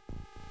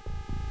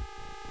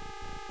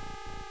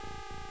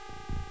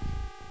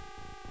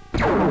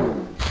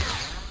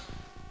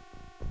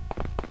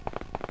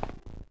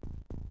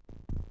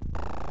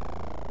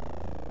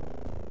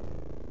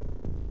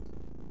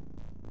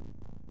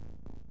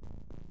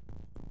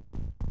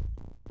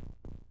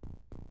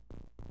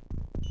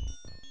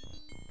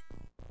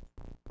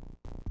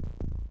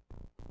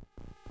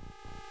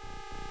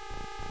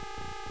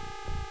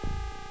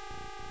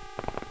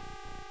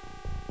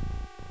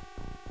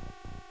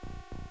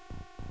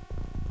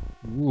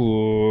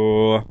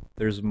 Ooh,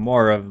 there's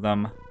more of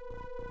them.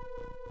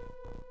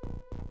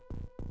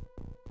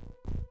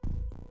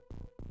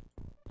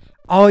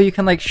 Oh, you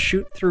can like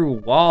shoot through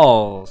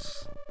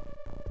walls.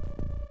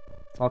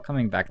 It's all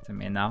coming back to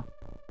me now.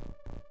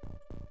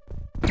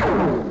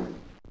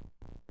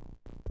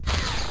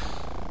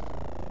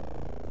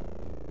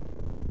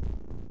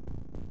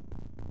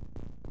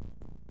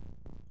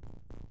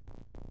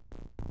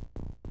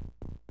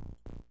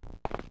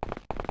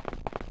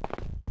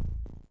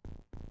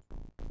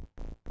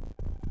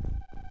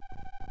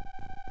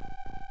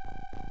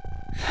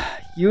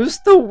 Use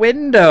the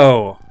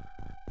window.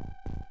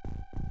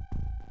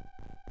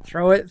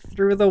 Throw it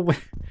through the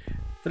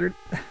through.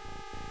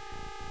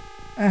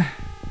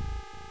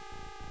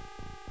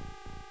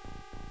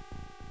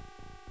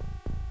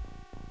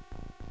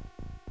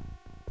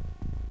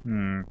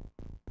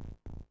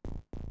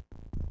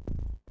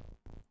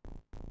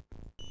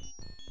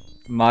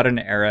 modern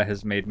era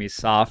has made me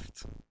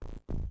soft.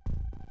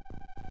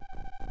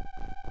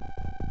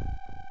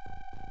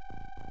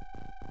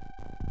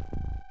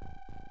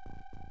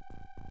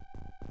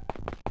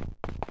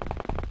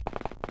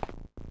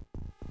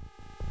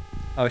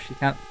 Oh, she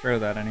can't throw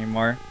that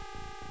anymore.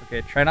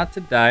 Okay, try not to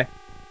die.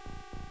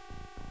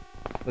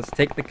 Let's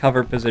take the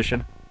cover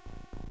position.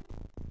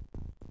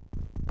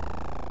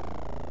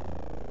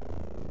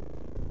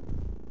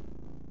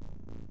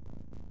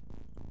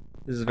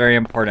 This is very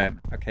important.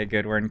 Okay,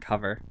 good, we're in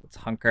cover. Let's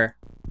hunker.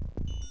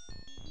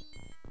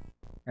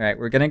 Alright,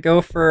 we're gonna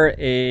go for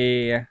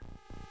a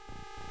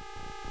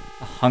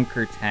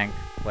hunker tank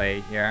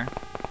play here.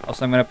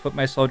 Also, I'm gonna put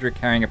my soldier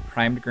carrying a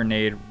primed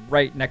grenade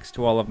right next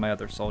to all of my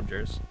other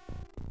soldiers.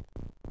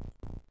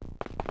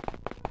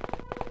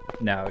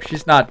 No,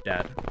 she's not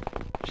dead.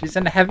 She's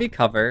in heavy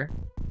cover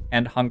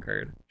and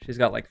hunkered. She's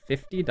got like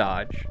 50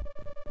 dodge.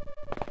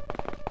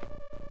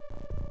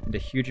 And a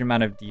huge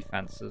amount of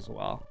defense as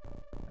well.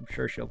 I'm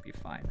sure she'll be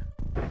fine.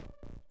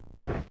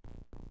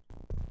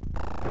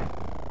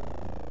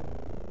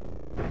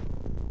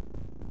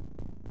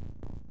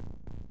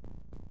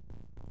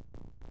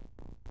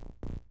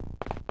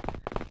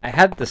 I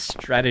had the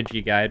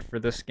strategy guide for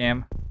this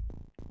game.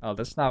 Oh,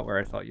 that's not where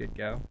I thought you'd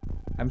go.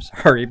 I'm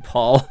sorry,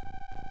 Paul.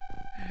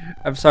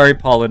 I'm sorry,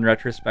 Paul, in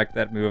retrospect,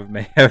 that move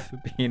may have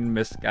been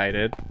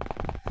misguided.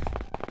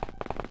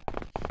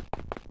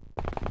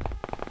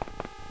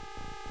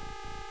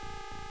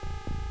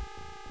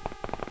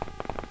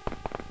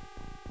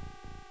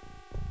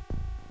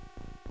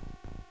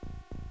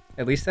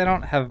 At least I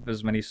don't have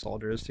as many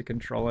soldiers to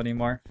control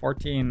anymore.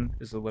 14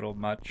 is a little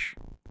much.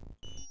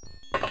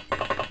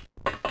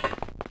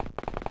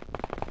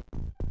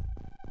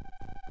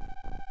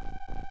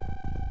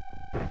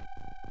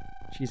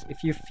 Jeez,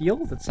 if you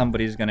feel that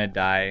somebody's gonna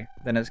die,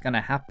 then it's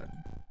gonna happen.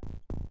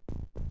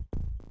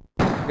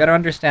 You gotta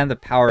understand the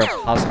power of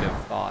positive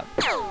thought.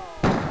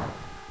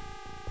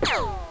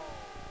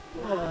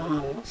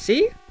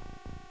 See?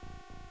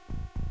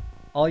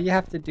 All you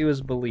have to do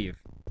is believe.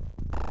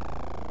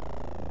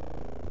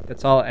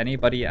 That's all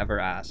anybody ever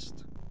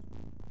asked.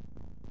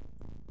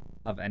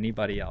 Of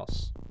anybody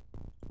else.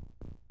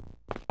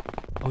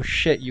 Oh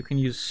shit, you can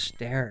use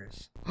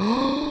stairs.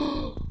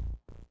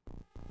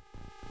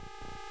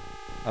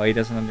 Oh, he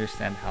doesn't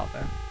understand how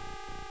though.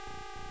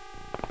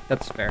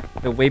 That's fair.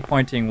 The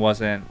waypointing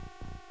wasn't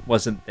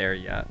there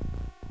yet.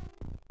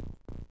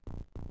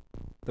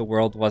 The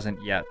world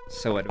wasn't yet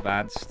so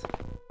advanced.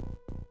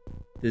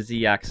 The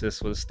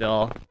Z-axis was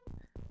still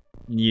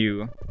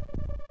new,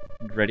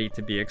 ready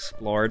to be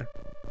explored.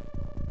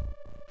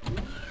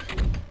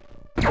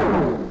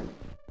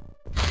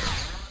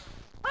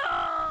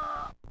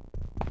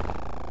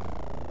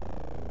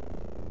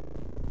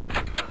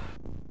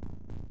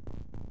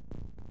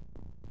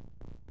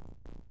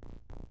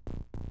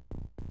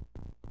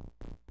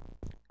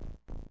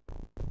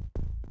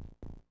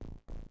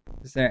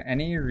 Is there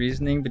any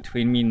reasoning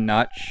between me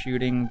not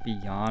shooting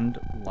beyond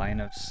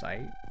line of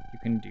sight? You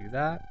can do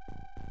that?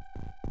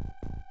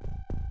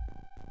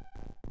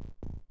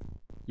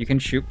 You can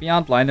shoot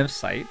beyond line of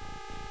sight?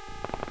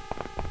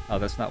 Oh,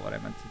 that's not what I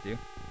meant to do.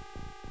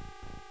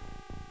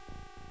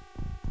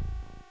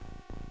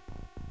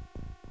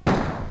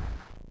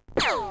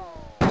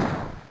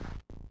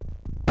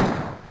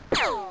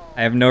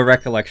 I have no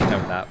recollection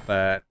of that,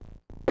 but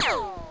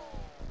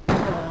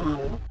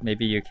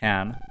maybe you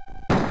can.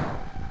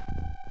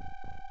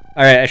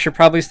 Alright, I should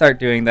probably start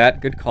doing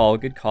that. Good call,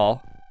 good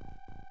call.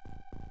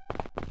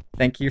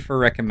 Thank you for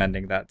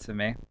recommending that to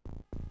me.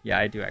 Yeah,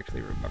 I do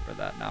actually remember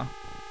that now.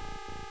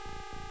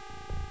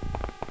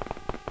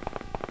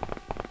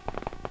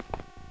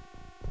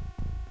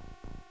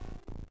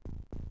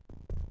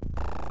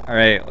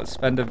 Alright, let's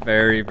spend a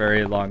very,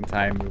 very long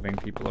time moving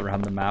people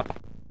around the map.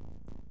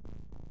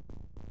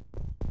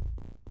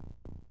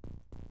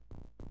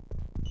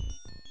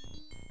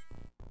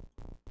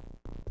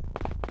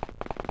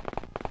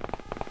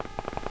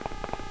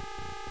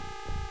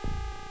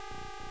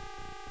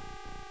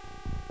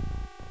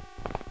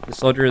 The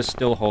soldier is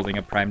still holding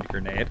a primed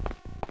grenade.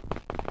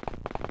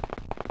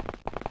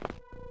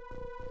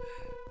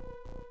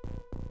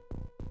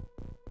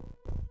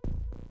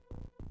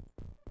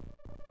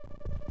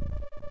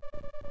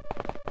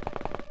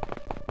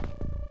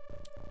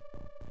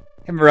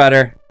 Hey,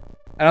 Marauder.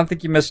 I don't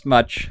think you missed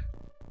much.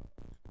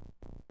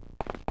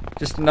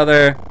 Just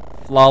another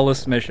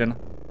flawless mission.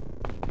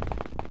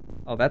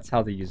 Oh, that's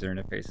how the user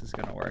interface is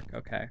gonna work.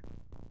 Okay.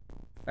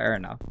 Fair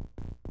enough.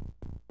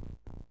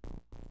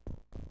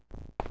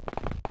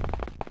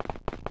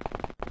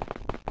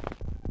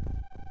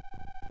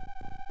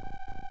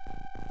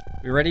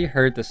 We already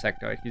heard the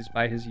sectoid. He's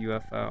by his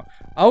UFO.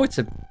 Oh, it's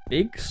a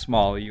big,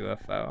 small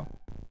UFO.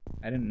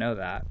 I didn't know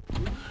that.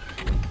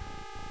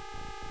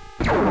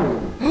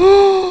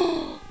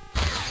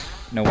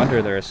 No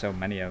wonder there are so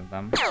many of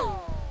them.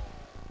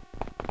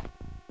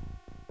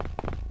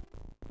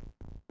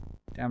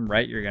 Damn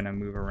right you're gonna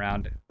move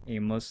around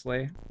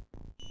aimlessly.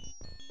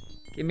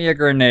 Give me a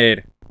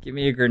grenade. Give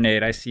me a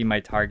grenade. I see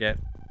my target.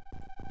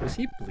 Is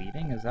he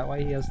bleeding? Is that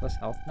why he has less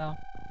health now?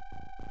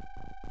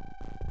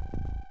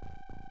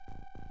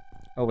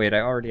 Oh wait, I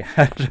already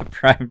had a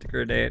primed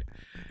grenade.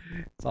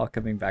 It's all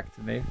coming back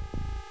to me.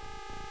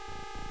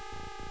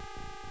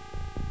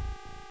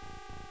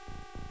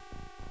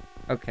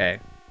 Okay.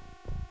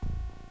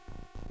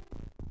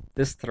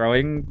 This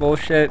throwing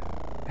bullshit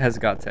has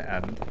got to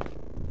end.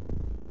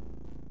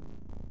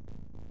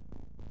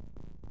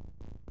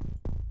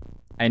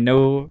 I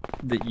know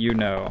that you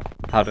know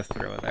how to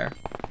throw there.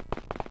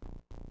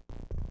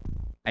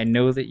 I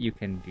know that you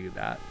can do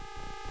that,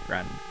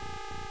 friend.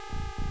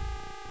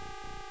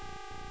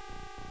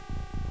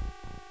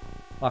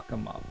 Fuck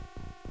him up.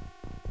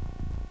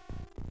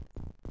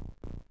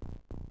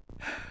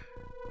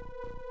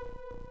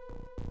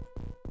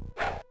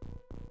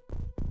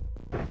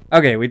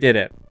 Okay, we did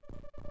it.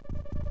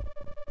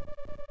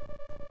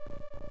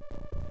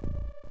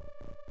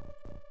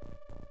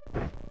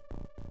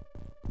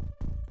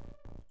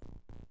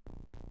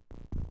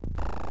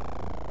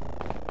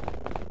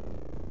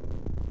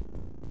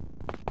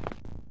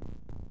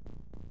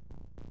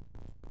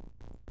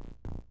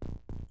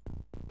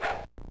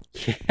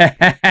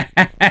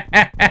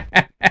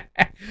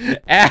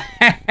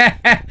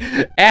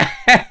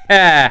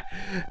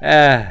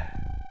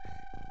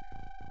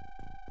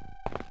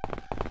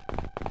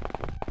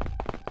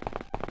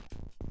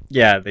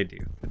 Yeah, they do.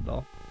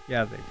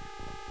 Yeah, they do.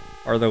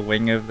 Or the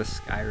wing of the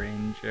Sky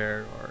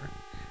Ranger, or...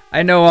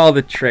 I know all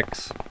the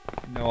tricks.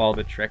 I know all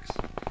the tricks.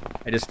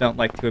 I just don't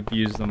like to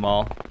abuse them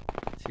all.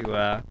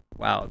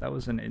 Wow, that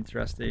was an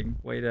interesting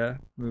way to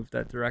move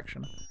that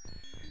direction.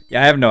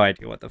 Yeah, I have no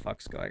idea what the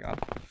fuck's going on.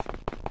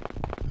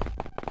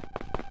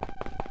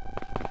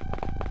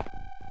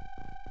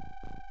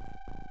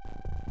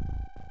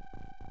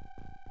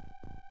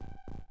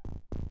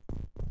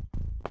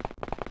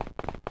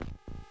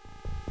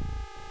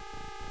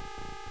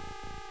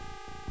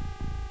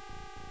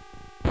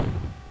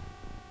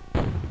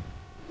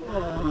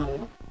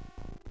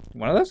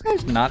 One of those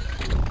guys not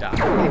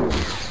die?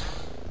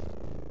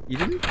 You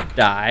didn't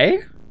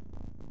die?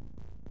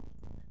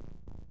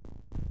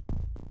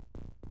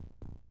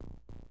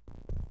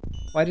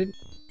 Why didn't...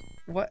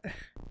 What?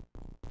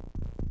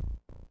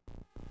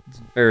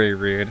 It's very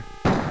rude.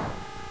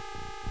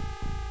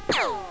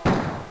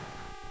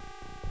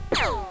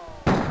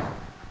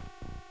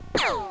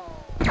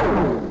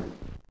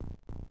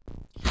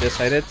 He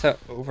decided to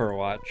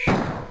Overwatch.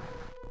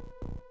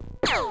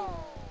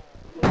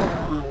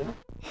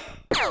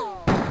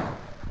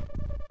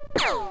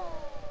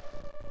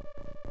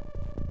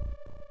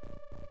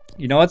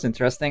 You know what's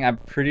interesting? I'm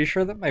pretty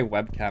sure that my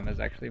webcam is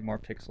actually more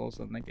pixels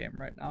than the game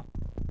right now.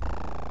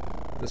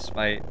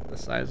 Despite the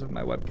size of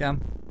my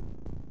webcam.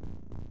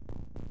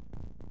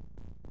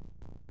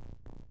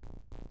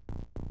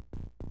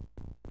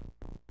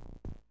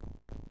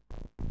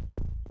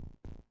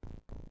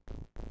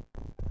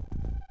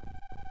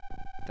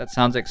 That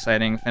sounds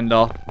exciting,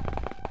 Findle.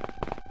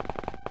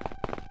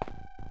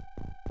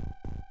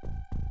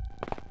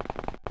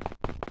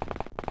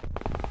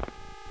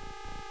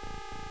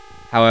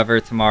 However,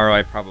 tomorrow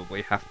I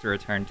probably have to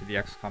return to the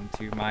Xcom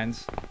 2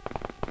 mines.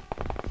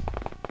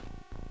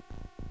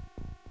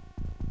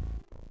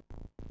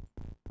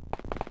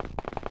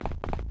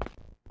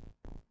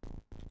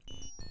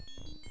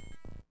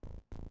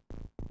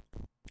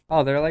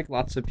 Oh, there are like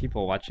lots of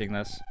people watching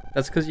this.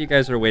 That's because you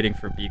guys are waiting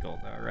for Beagle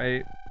though,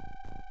 right?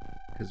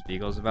 Because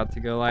Beagle's about to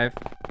go live.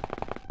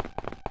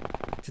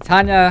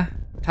 Tatiana.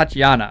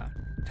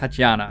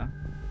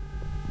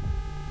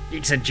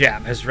 Beaks and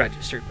Jam has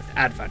registered with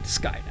Advent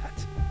Skynet.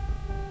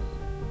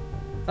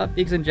 I thought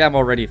Beaks and Jam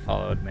already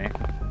followed me.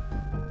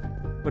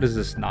 What is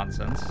this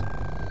nonsense?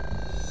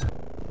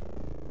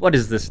 What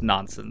is this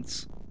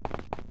nonsense?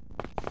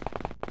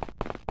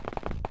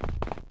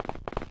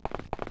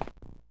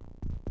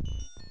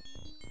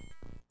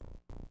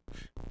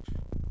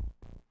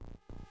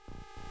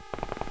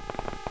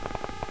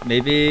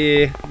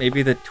 Maybe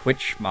the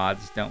Twitch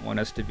mods don't want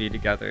us to be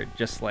together,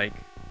 just like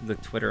the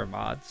Twitter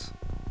mods.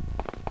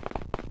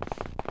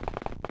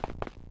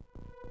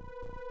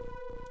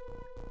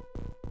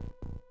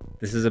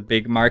 This is a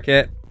big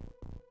market.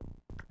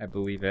 I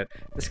believe it.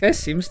 This guy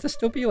seems to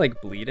still be like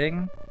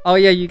bleeding. Oh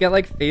yeah, you get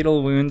like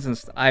fatal wounds and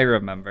I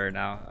remember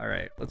now.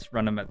 Alright, let's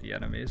run them at the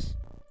enemies.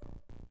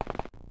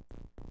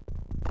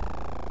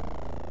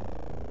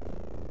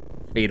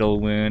 Fatal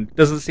wound.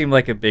 Doesn't seem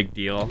like a big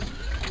deal.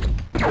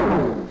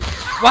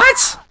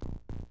 What?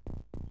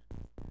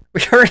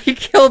 We already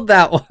killed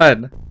that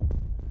one.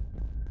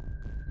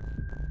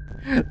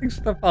 Thanks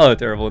for the follow,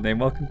 Terrible Name.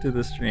 Welcome to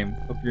the stream.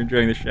 Hope you're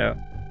enjoying the show.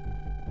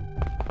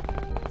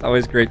 It's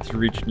always great to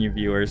reach new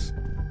viewers.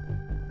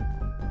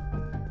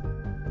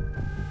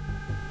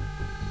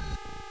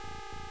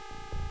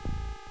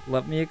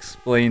 Let me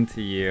explain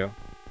to you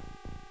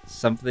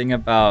something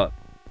about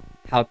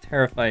how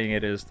terrifying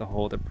it is to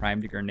hold a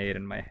primed grenade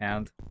in my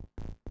hand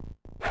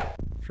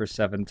for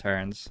 7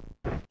 turns.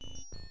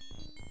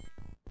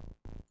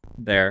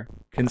 There.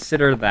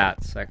 Consider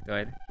that,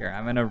 Sectoid. Here,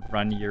 I'm gonna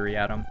run Yuri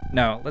at him.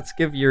 No, let's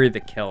give Yuri the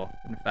kill.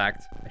 In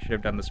fact, I should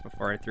have done this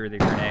before I threw the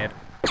grenade.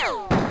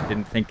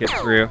 Didn't think it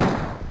through.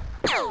 Damn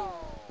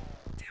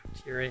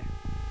it, Yuri.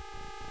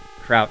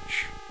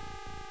 Crouch.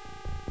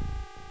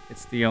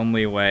 It's the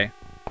only way.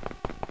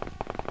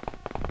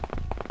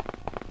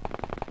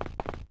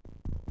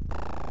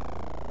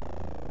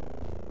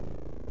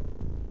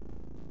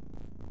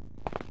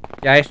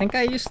 Yeah, I think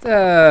I used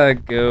to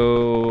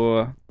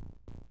go...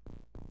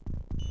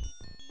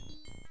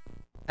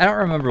 I don't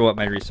remember what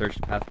my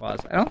research path was.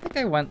 I don't think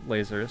I went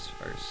lasers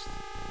first.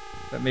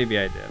 But maybe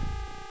I did.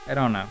 I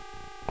don't know.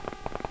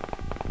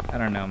 I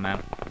don't know,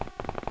 man.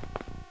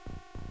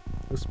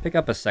 Let's pick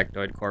up a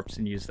sectoid corpse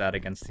and use that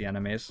against the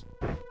enemies.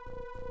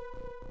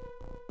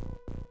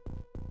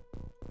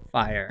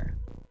 Fire.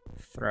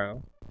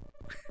 Throw.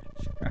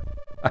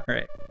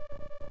 Alright.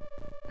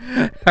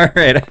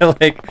 Alright, I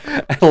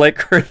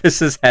like where this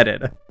is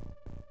headed.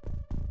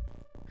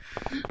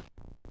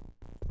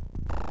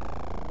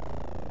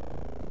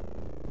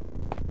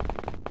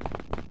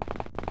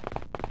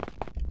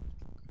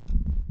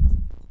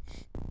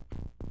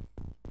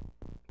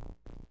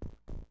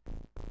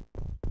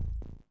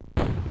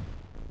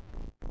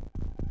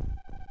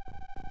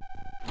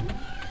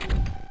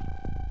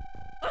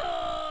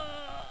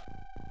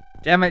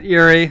 Damn it,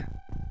 Yuri.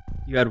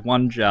 You had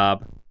one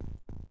job.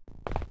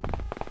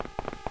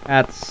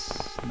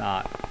 That's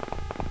not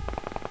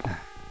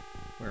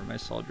where my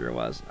soldier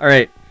was.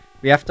 Alright,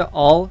 we have to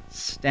all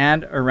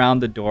stand around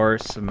the door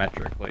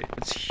symmetrically.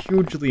 It's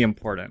hugely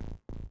important.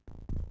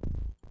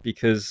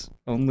 Because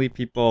only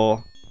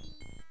people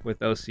with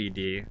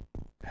OCD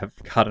have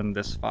gotten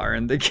this far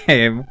in the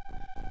game.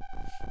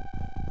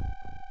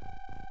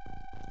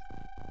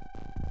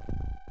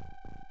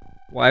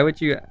 Why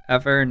would you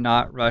ever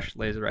not rush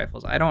laser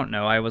rifles? I don't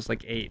know. I was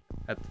like 8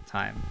 at the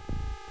time.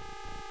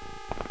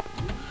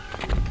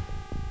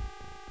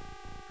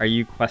 Are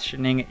you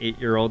questioning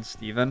 8-year-old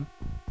Steven?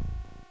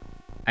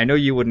 I know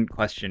you wouldn't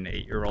question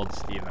 8-year-old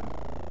Steven.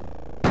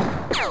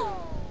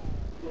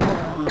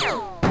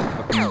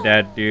 Fucking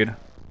dead, dude.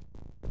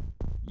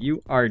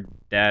 You are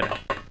dead.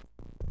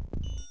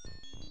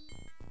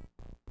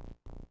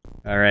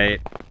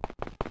 Alright.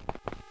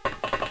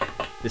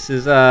 This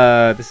is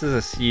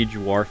a siege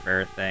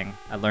warfare thing.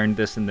 I learned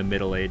this in the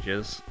Middle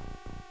Ages.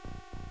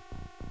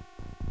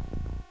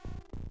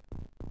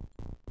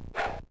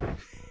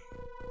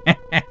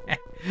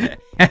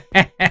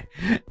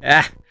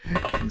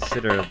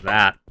 Consider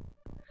that.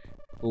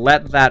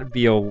 Let that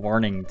be a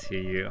warning to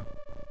you,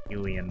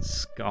 alien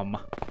scum.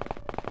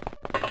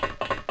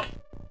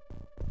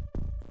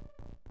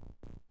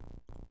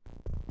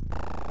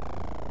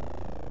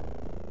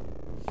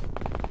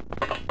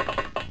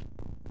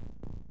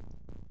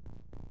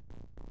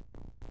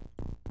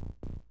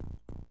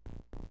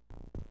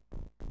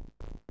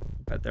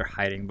 Bet they're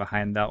hiding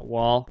behind that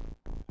wall.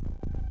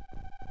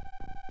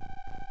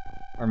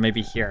 Or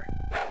maybe here.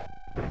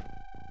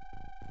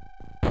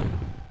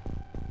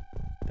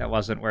 That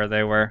wasn't where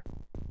they were.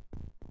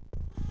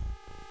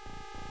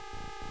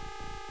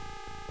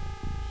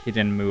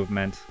 Hidden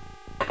movement.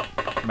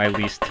 My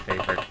least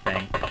favorite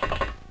thing.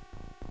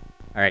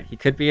 Alright, he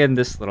could be in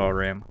this little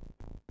room.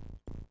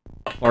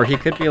 Or he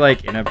could be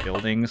like in a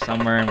building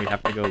somewhere and we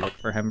have to go look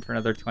for him for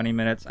another 20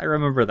 minutes. I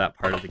remember that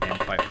part of the game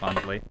quite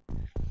fondly.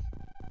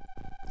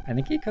 I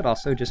think he could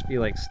also just be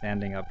like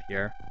standing up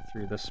here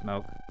through the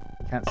smoke.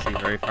 You can't see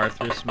very far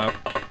through smoke.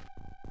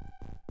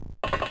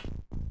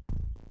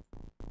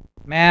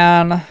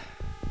 Man.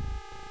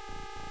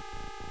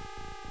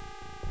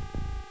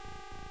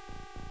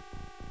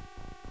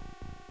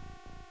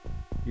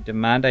 You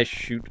demand I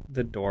shoot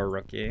the door,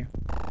 rookie.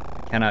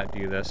 I cannot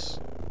do this.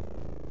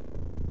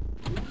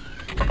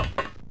 I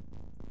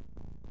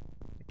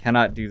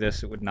cannot do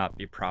this, it would not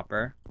be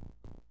proper.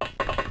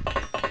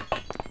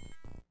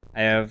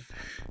 I've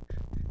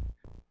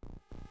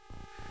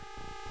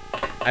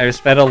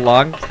spent a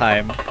long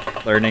time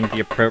learning the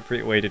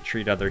appropriate way to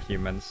treat other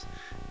humans.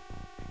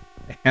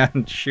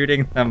 And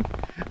shooting them,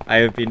 I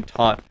have been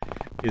taught,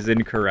 is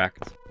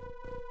incorrect.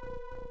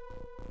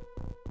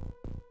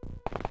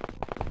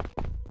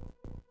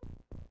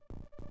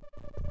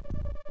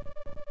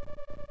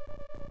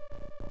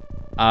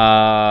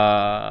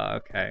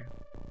 Okay.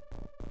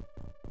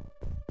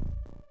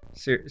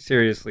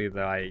 Seriously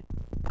though, I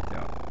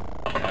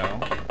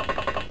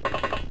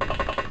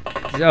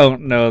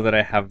don't know that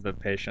I have the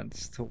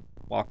patience to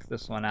walk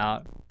this one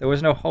out. There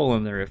was no hole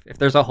in the roof. If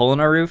there's a hole in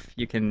a roof,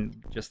 you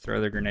can just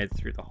throw the grenade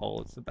through the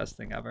hole. It's the best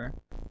thing ever.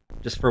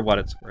 Just for what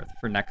it's worth,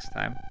 for next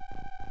time.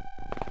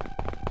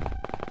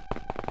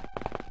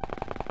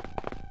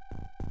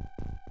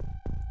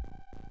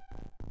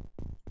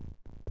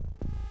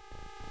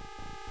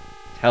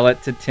 Tell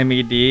it to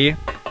Timmy D.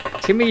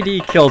 Timmy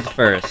D killed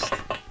first.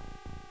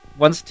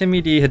 Once Timmy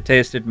D had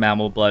tasted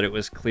mammal blood, it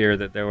was clear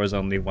that there was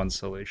only one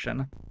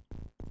solution.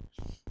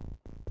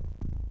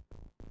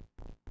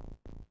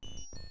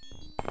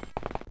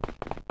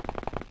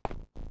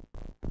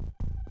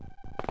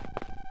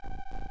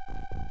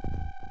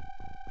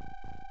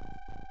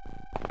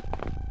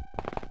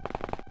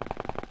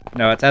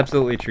 No, it's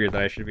absolutely true that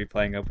I should be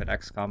playing Open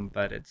XCOM,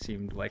 but it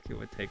seemed like it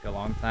would take a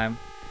long time.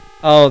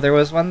 Oh, there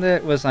was one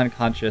that was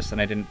unconscious and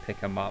I didn't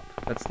pick him up.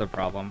 That's the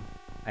problem.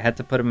 I had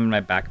to put him in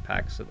my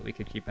backpack so that we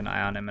could keep an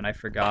eye on him, and I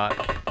forgot.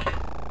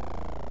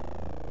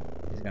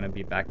 He's gonna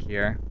be back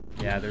here.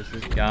 Yeah, there's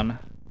his gun.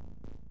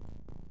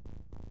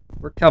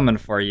 We're coming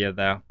for you,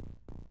 though.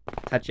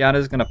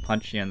 Tatiana's gonna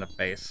punch you in the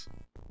face.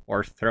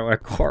 Or throw a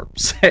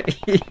corpse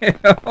at you.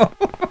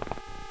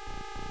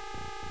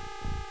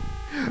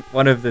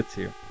 One of the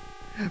two.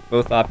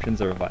 Both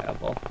options are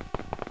viable.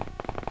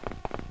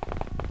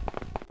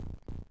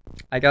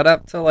 I got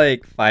up to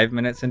like 5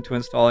 minutes into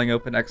installing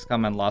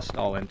OpenXCOM and lost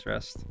all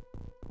interest.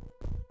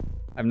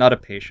 I'm not a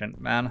patient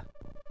man.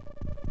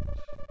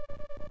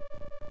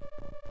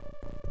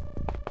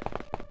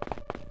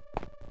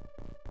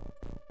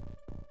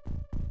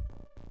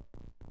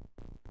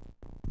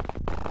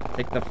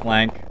 Take the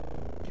flank.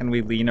 Can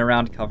we lean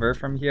around cover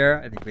from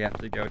here? I think we have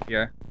to go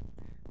here.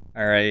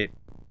 Alright.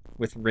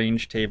 With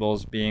range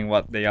tables being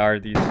what they are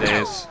these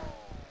days,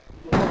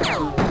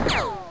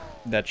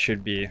 that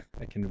should be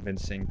a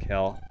convincing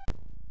kill.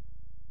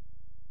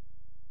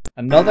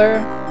 Another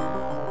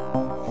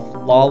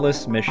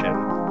flawless mission.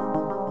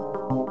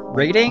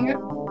 Rating?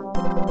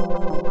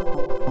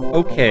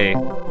 Okay.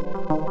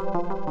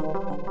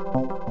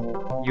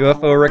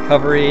 UFO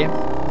recovery.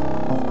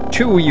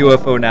 2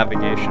 UFO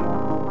navigation.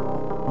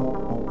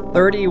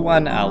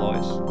 31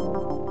 alloys.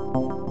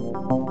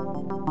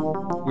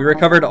 We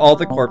recovered all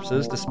the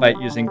corpses despite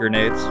using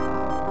grenades.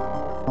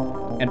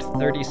 And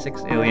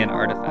 36 alien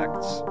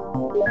artifacts.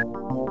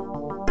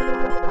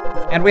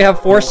 And we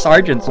have 4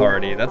 sergeants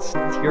already. That's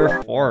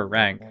tier 4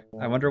 rank.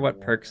 I wonder what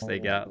perks they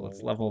get.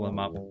 Let's level them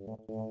up.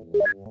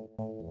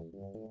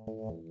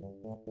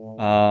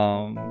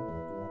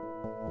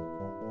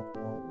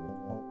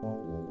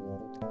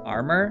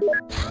 Armor?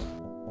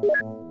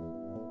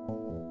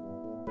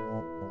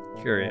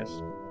 Curious.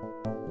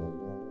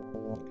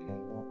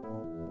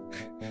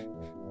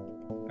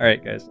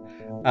 Alright, guys.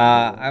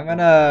 I'm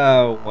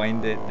gonna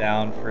wind it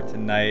down for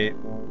tonight.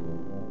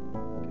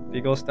 Did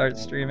Beagle start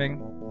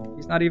streaming?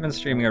 He's not even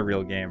streaming a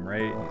real game,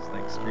 right? He's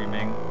like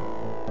streaming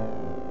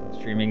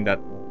that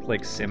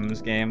like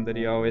Sims game that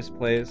he always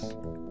plays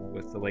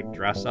with the like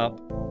dress up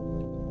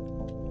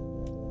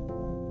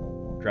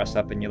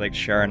and you like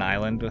share an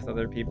island with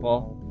other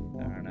people.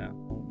 I don't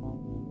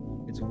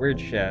know. It's weird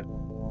shit.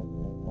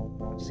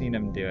 I've seen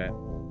him do it.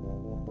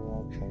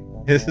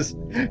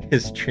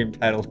 His stream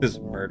title is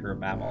Murder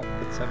Mammal.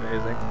 It's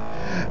amazing.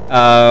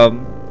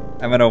 I'm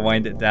gonna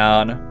wind it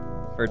down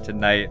for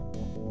tonight,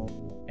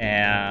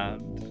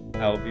 and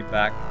I'll be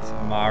back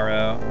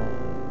tomorrow,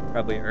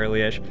 probably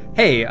early-ish.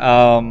 Hey,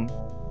 I'll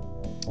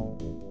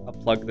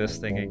plug this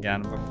thing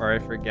again before I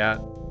forget.